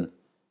 feeling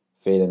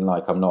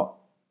like I'm not,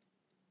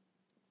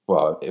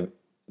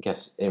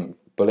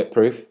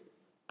 bulletproof,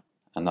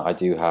 and that I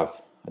do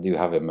have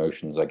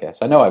emotions, I guess.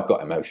 I know I've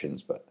got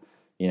emotions, but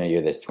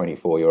you're this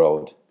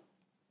 24-year-old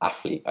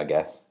athlete, I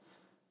guess,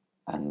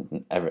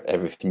 and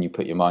everything you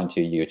put your mind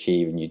to, you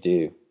achieve and you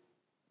do.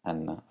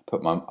 And I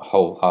put my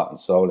whole heart and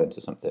soul into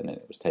something, and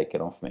it was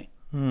taken off me.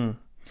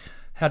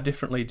 How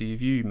differently do you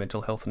view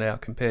mental health now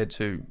compared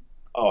to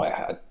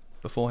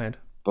beforehand?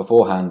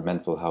 Beforehand,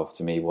 mental health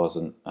to me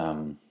wasn't.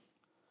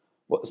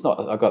 It's not.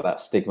 I got that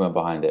stigma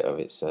behind it of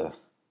it's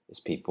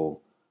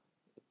people.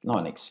 Not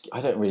an excuse.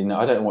 I don't really know.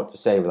 I don't know what to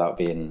say without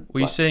being.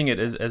 Were you seeing it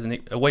as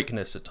a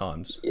weakness at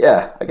times?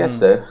 Yeah, I guess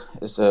so.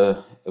 It was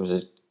a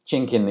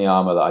chink in the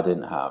armor that I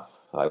didn't have.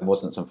 It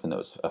wasn't something that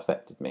was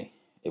affected me.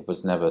 It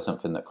was never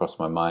something that crossed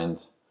my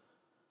mind.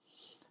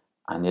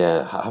 And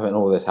having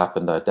all this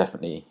happened, I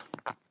definitely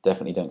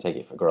don't take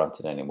it for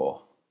granted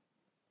anymore.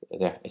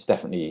 It's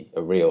definitely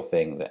a real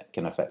thing that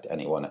can affect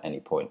anyone at any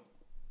point.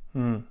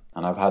 And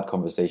I've had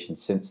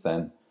conversations since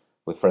then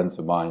with friends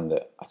of mine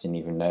that I didn't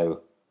even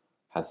know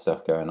had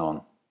stuff going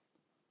on.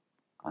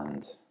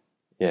 And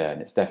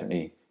and it's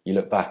definitely, you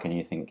look back and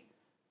you think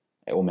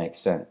it all makes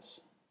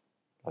sense.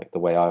 Like the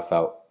way I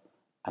felt,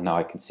 and now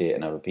I can see it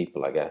in other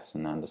people, I guess,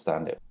 and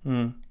understand it.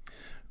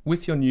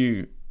 With your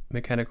new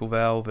mechanical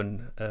valve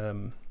and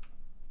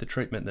the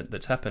treatment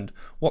that's happened,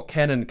 what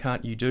can and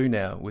can't you do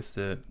now with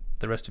the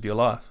rest of your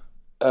life?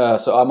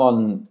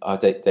 So I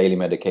take daily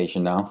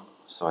medication now.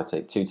 So I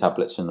take 2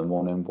 tablets in the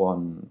morning,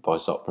 1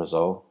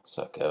 bisoprolol,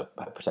 so it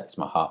protects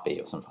my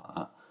heartbeat or something like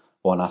that,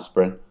 1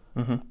 aspirin,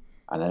 and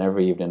then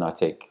every evening I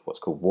take what's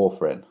called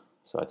warfarin.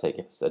 So I take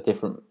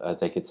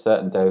a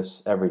certain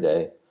dose every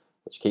day,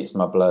 which keeps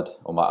my blood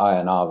or my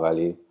INR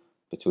value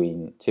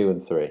between 2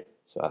 and 3.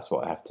 So that's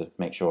what I have to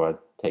make sure I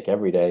take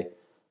every day,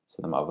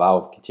 so that my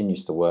valve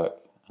continues to work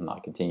and I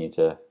continue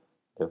to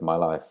live my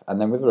life.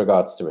 And then with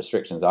regards to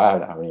restrictions, I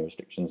haven't had any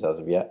restrictions as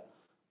of yet.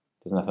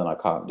 There's nothing I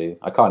can't do.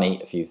 I can't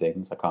eat a few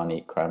things. I can't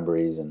eat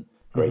cranberries and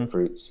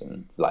grapefruits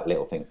and like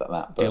little things like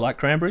that. But do you like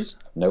cranberries?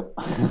 Nope.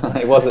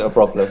 It wasn't a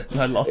problem.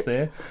 No loss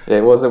there.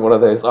 It wasn't one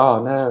of those,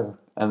 oh no.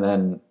 And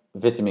then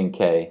vitamin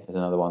K is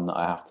another one that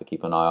I have to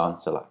keep an eye on.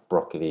 So like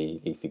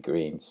broccoli, leafy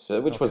greens,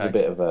 which was a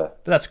bit of a...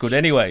 But that's good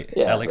anyway,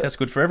 Alex. That's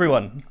good for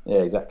everyone. Yeah,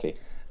 exactly.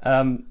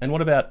 And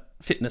what about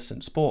fitness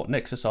and sport and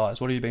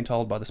exercise? What have you been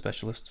told by the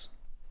specialists?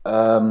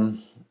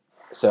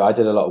 So I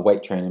did a lot of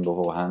weight training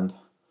beforehand.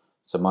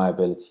 So my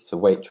ability to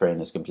weight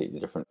train is completely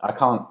different. I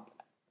can't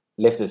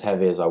lift as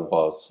heavy as I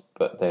was,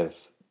 but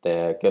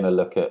they're going to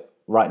look at...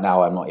 Right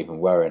now, I'm not even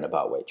worrying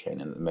about weight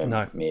training at the moment.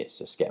 No. For me, it's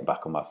just getting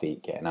back on my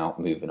feet, getting out,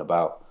 moving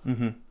about.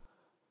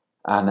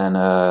 And then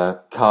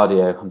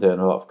cardio. I'm doing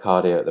a lot of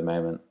cardio at the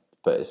moment,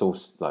 but it's all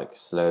like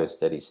slow,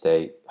 steady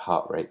state,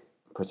 heart rate,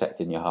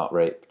 protecting your heart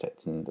rate,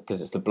 protecting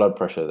because it's the blood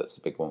pressure that's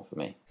a big one for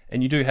me.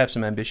 And you do have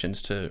some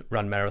ambitions to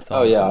run marathons.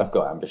 Oh yeah, I've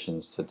got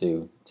ambitions to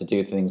do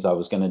things I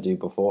was going to do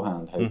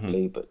beforehand,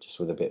 hopefully, but just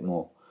with a bit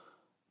more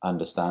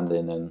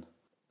understanding and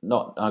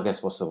not, I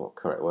guess, what's the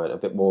correct word? A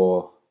bit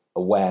more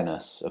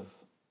awareness of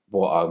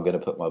what I'm going to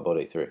put my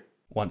body through.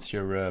 Once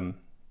you're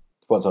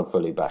once I'm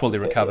fully back, fully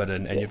recovered,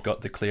 and you've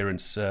got the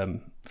clearance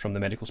from the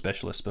medical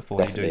specialist before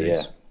Definitely, you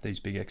do these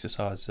big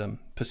exercise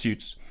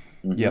pursuits.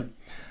 Mm-hmm. Yep.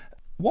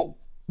 What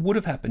would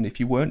have happened if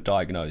you weren't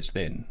diagnosed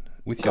then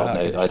with your heart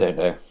condition? I don't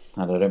know,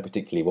 and I don't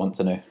particularly want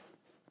to know.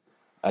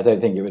 I don't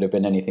think it would have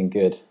been anything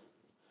good.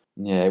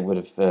 Yeah, it would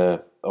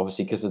have,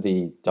 obviously because of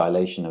the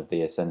dilation of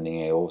the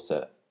ascending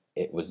aorta,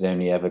 it was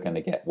only ever going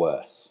to get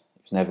worse.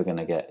 It was never going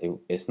to get,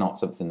 it's not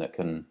something that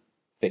can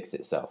fix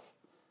itself.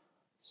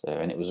 So,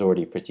 and it was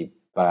already pretty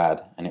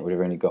bad, and it would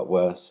have only got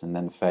worse and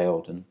then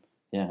failed. And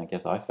yeah, I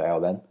guess I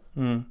failed then.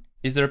 Mm.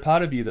 Is there a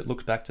part of you that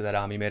looks back to that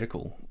Army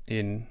Medical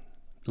in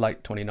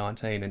late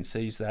 2019 and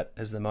sees that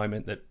as the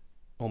moment that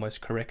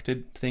almost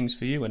corrected things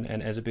for you and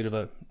as a bit of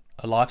a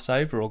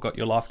lifesaver, or got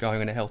your life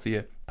going in a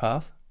healthier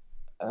path?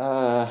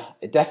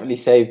 It definitely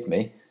saved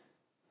me,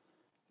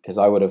 because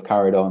I would have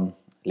carried on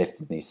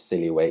lifting these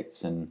silly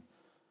weights and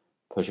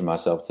pushing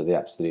myself to the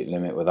absolute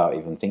limit without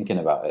even thinking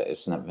about it.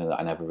 It's something that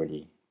I never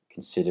really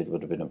considered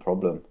would have been a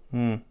problem.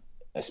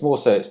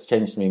 It's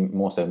changed me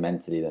more so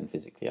mentally than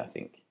physically, I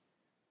think.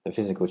 The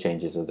physical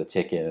changes are the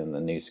ticking and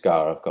the new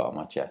scar I've got on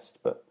my chest,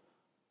 but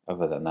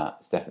other than that,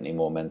 it's definitely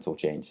more mental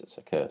change that's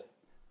occurred.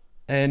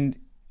 And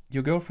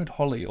your girlfriend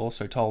Holly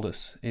also told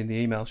us in the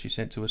email she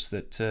sent to us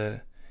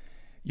that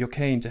you're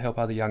keen to help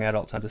other young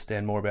adults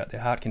understand more about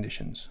their heart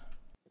conditions.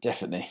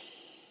 Definitely.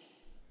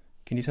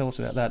 Can you tell us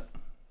about that?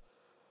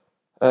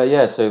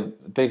 Yeah, so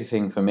the big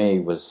thing for me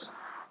was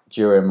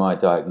during my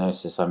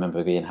diagnosis, I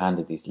remember being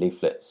handed these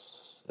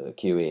leaflets at the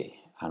QE,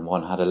 and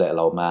one had a little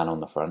old man on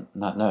the front.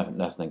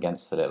 Nothing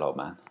against the little old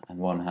man. And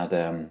one had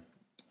a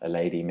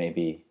lady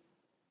maybe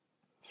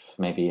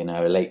in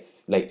her late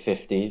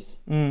 50s.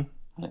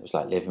 And it was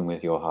like living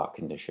with your heart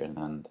condition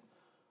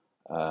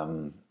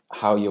and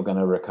how you're going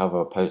to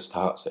recover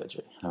post-heart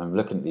surgery. And I'm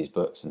looking at these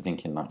books and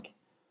thinking, like,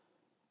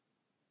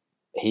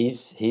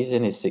 he's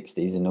in his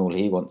 60s and all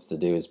he wants to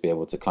do is be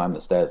able to climb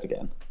the stairs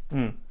again.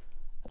 And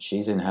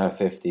she's in her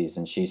 50s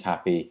and she's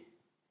happy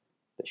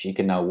that she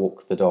can now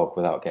walk the dog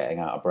without getting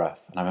out of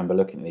breath. And I remember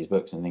looking at these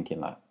books and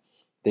thinking, like,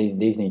 these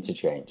need to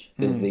change.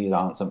 These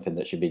aren't something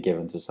that should be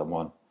given to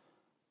someone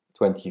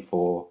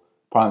 24,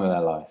 prime of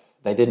their life.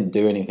 They didn't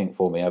do anything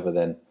for me other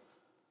than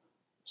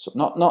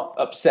not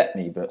upset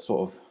me, but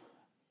sort of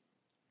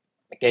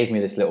it gave me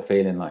this little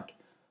feeling like,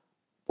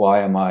 why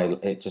am I?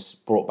 It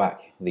just brought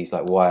back these,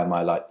 like, why am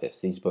I like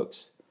this? These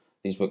books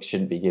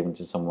shouldn't be given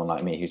to someone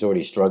like me who's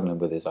already struggling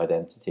with his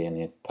identity and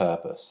his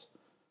purpose.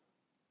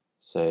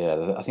 So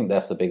yeah, I think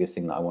that's the biggest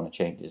thing that I want to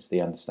change, is the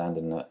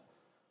understanding that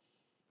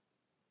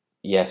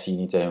yes, you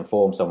need to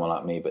inform someone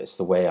like me, but it's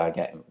the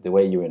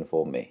way you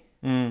inform me.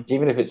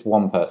 Even if it's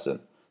one person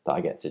that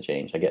I get to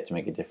change, I get to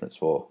make a difference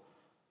for,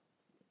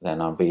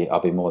 then I'll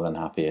be more than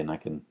happy, and I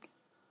can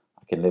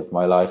live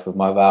my life with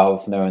my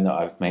valve, knowing that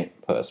I've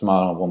put a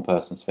smile on one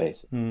person's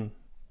face.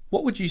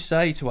 What would you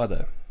say to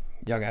other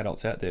young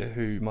adults out there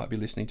who might be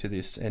listening to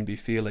this and be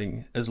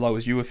feeling as low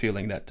as you were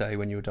feeling that day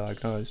when you were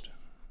diagnosed?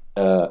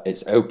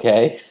 It's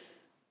okay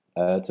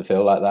to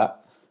feel like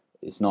that.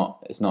 It's not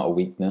a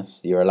weakness.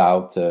 You're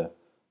allowed to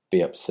be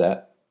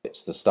upset.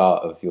 It's the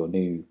start of your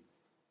new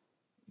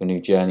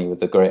journey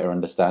with a greater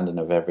understanding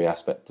of every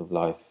aspect of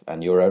life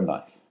and your own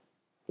life,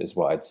 is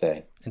what I'd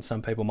say. And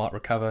some people might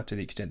recover to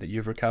the extent that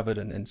you've recovered,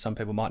 and some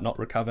people might not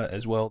recover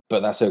as well.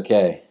 But that's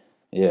okay.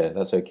 Yeah,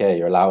 that's okay.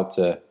 You're allowed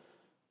to.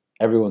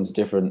 Everyone's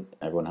different.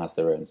 Everyone has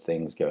their own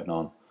things going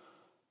on,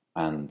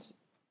 and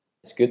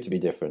it's good to be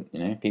different. You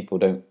know, people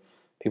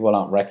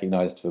aren't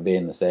recognised for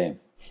being the same.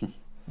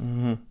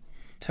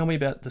 Tell me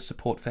about the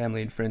support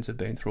family and friends have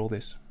been through all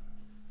this.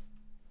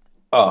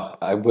 Oh,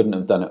 I wouldn't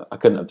have done it. I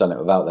couldn't have done it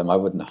without them.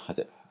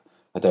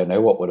 I don't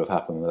know what would have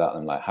happened without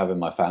them. Like having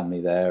my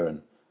family there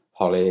and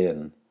Holly,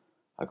 and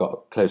I got a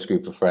close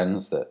group of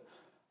friends that,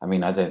 I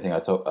mean, I don't think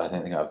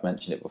I've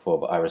mentioned it before,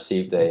 but I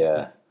received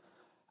about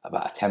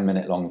a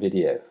 10-minute long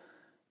video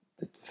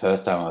the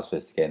first time I was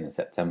supposed to get in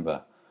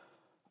September,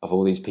 of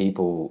all these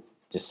people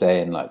just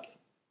saying like,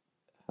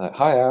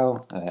 hi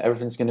Al,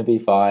 everything's going to be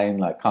fine,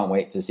 like can't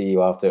wait to see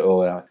you after it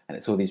all. And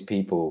it's all these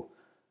people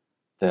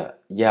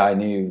that, yeah, I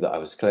knew that I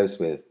was close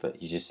with,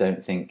 but you just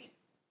don't think,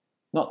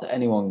 not that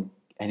anyone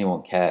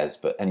cares,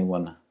 but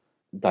anyone,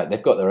 like,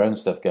 they've got their own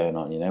stuff going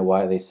on, you know.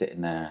 Why are they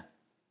sitting there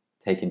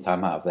taking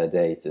time out of their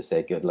day to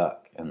say good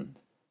luck,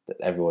 and that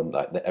everyone,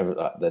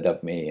 they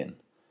love me, and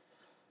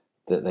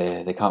that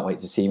they can't wait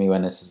to see me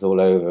when this is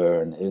all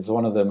over. And it was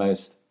one of the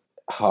most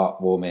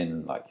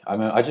heartwarming, like,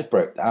 I just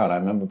broke down. I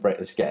remember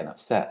just getting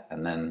upset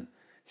and then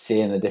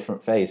seeing a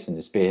different face and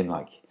just being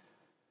like,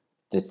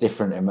 just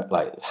different,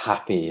 like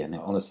happy. And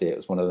honestly, it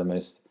was one of the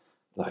most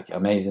like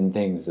amazing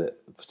things that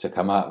to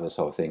come out of this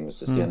whole thing was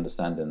just the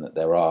understanding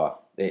that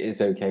it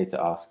is okay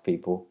to ask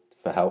people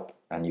for help,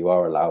 and you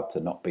are allowed to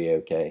not be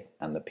okay,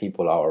 and the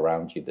people are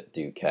around you that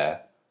do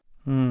care.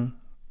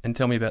 And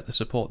tell me about the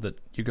support that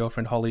your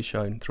girlfriend Holly's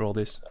shown through all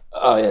this.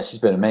 Oh yeah, she's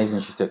been amazing.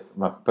 She took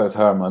both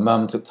her and my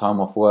mum took time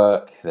off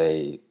work.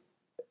 They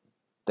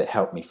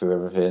helped me through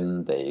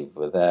everything. They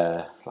were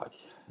there. Like,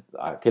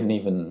 I couldn't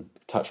even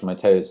touch my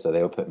toes, so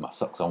they were putting my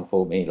socks on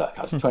for me. Like,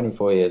 I was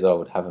 24 years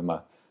old, having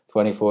my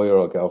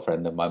 24-year-old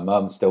girlfriend, and my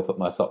mum still put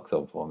my socks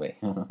on for me.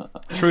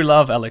 True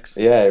love, Alex.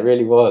 Yeah, it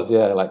really was.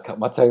 Yeah, like cut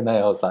my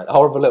toenails, like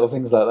horrible little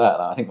things like that.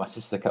 Like, I think my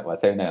sister cut my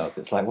toenails.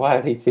 It's like, why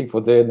are these people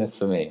doing this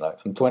for me? Like,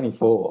 I'm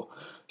 24.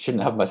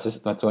 Shouldn't have my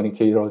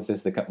 22-year-old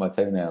sister cut my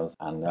toenails.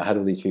 And I had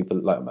all these people,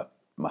 like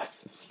my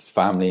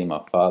family,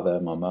 my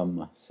father, my mum,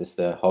 my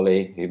sister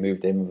Holly, who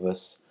moved in with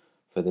us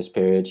for this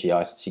period.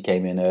 She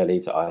came in early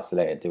to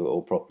isolate and do it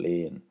all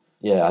properly. And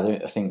yeah,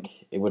 I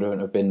think it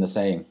wouldn't have been the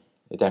same.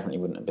 It definitely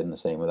wouldn't have been the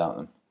same without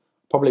them.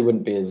 Probably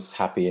wouldn't be as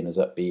happy and as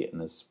upbeat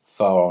and as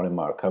far on in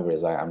my recovery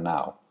as I am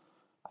now.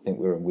 I think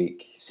we're in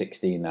week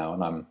 16 now,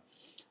 and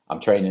I'm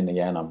training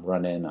again. I'm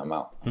running. I'm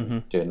out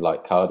doing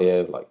like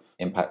cardio, like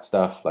impact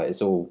stuff. Like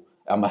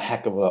I'm a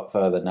heck of a lot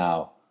further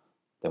now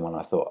than when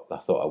I thought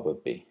I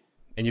would be.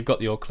 And you've got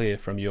the all clear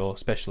from your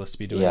specialist to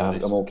be doing all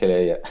this. Yeah, I'm all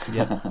clear, yeah.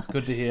 Yeah,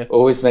 good to hear.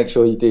 Always make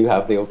sure you do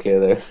have the all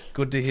clear though.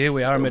 Good to hear.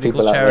 We are a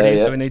medical charity,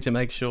 so we need to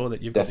make sure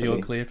that you've got the all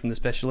clear from the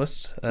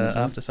specialist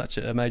after such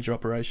a major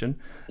operation.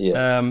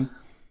 Yeah.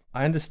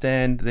 I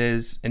understand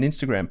there's an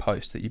Instagram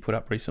post that you put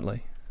up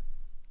recently.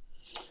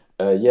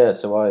 Yeah,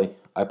 so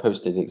I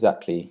posted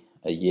exactly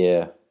a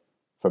year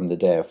from the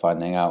day of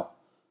finding out.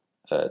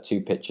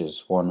 2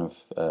 pictures, one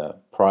of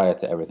prior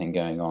to everything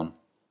going on,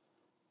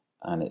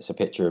 and it's a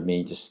picture of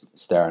me just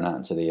staring out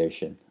into the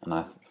ocean. And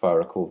if I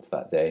recall to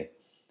that day,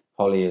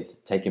 Holly had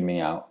taken me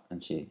out,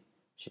 and she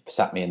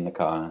sat me in the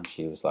car, and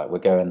she was like, we're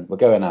going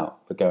out.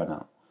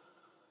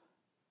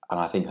 And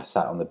I think I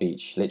sat on the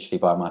beach literally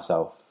by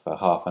myself for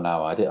half an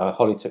hour.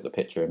 Holly took the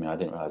picture of me. I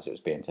didn't realize it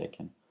was being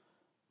taken.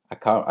 I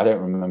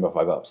don't remember if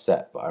I got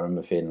upset, but I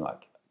remember feeling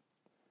like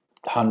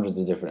hundreds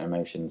of different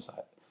emotions,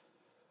 like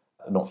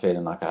not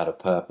feeling like I had a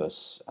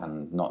purpose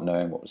and not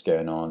knowing what was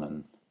going on,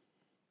 and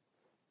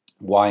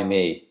why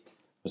me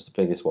was the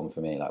biggest one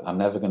for me. Like, I'm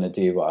never going to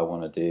do what I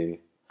want to do.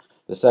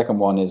 The second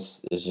one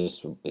is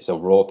just, it's a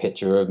raw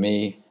picture of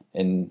me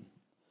in,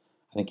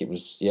 I think it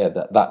was,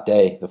 that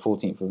day, the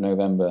 14th of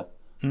November,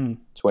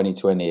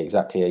 2020,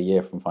 exactly a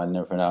year from finding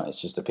everything out.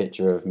 It's just a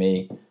picture of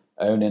me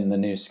owning the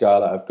new scar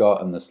that I've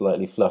got and the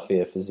slightly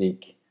fluffier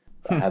physique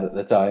that I had at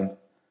the time.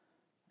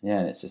 Yeah,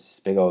 and it's just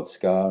this big old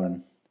scar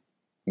and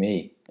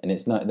me. And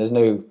it's not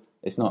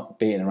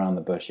beating around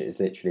the bush.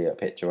 It's literally a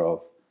picture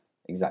of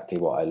exactly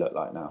what I look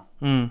like now.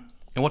 And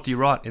what do you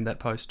write in that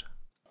post?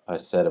 I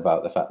said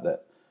about the fact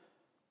that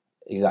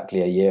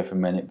exactly a year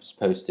from when it was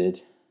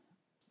posted,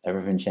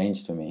 everything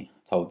changed for me.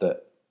 Told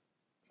that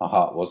my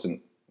heart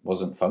wasn't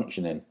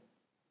functioning, it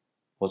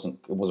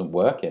wasn't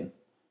working.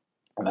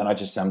 And then I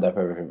just summed up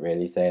everything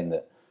really, saying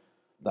that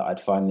I'd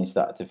finally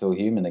started to feel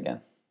human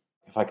again.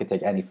 If I could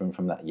take anything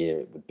from that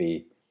year, it would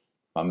be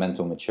my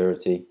mental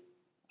maturity,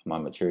 my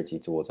maturity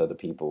towards other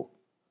people,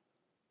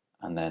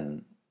 and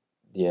then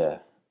I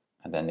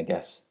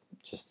guess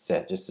just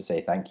to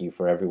say thank you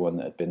for everyone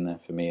that had been there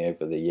for me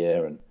over the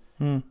year, and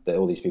that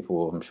all these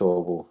people, I'm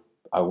sure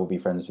I will be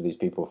friends with these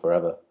people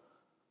forever.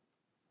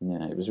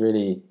 Yeah, it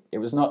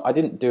was not, I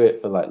didn't do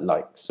it for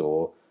likes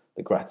or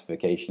the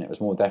gratification. It was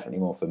definitely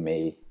more for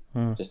me,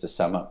 just to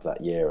sum up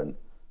that year and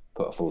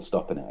put a full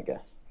stop in it, I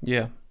guess.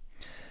 Yeah.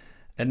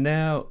 And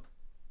now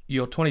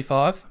you're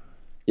 25.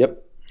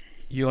 Yep.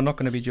 You're not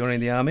going to be joining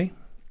the army.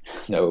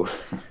 No.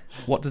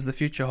 What does the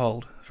future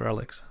hold for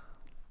Alex?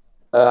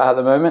 At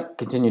the moment,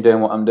 continue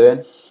doing what I'm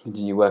doing.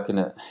 Continue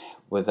working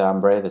with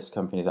Ambre, this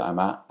company that I'm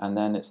at, and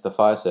then it's the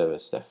fire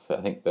service stuff. I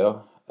think,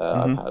 Bill,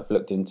 I've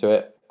looked into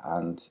it,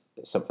 and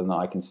it's something that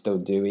I can still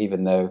do,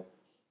 even though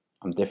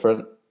I'm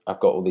different. I've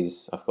got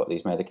these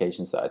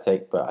medications that I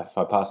take, but if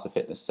I pass the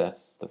fitness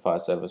tests, the fire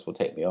service will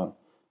take me on,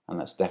 and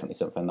that's definitely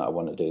something that I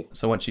want to do.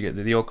 So once you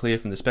get the all clear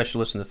from the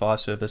specialist and the fire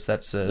service,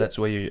 that's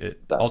where you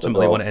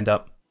ultimately want to end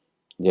up.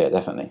 Yeah,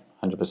 definitely,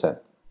 100%.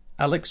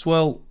 Alex,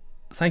 well,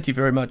 thank you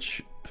very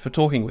much for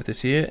talking with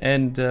us here,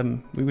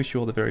 and we wish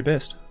you all the very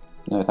best.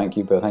 No, thank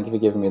you, Bill. Thank you for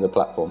giving me the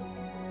platform.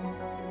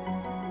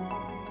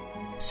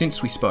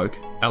 Since we spoke,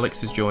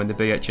 Alex has joined the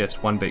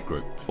BHF's One Beat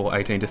group for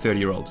 18 to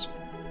 30-year-olds.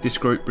 This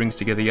group brings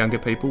together younger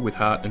people with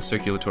heart and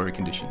circulatory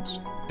conditions.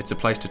 It's a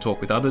place to talk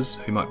with others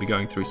who might be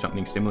going through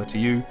something similar to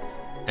you,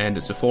 and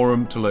it's a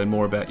forum to learn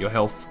more about your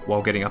health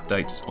while getting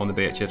updates on the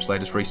BHF's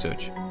latest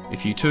research.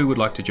 If you too would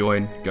like to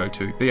join, go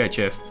to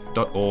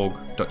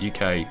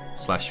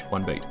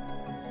bhf.org.uk/onebeat.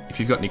 If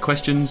you've got any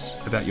questions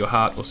about your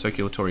heart or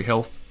circulatory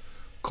health,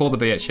 call the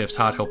BHF's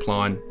Heart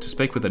Helpline to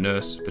speak with a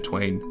nurse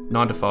between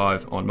 9 to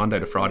 5 on Monday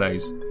to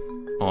Fridays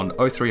on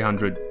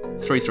 0300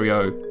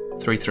 330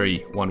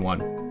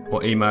 3311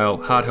 or email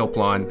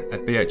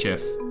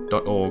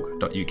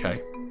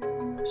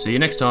hearthelpline@bhf.org.uk. See you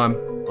next time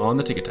on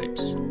the Ticker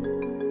Tapes.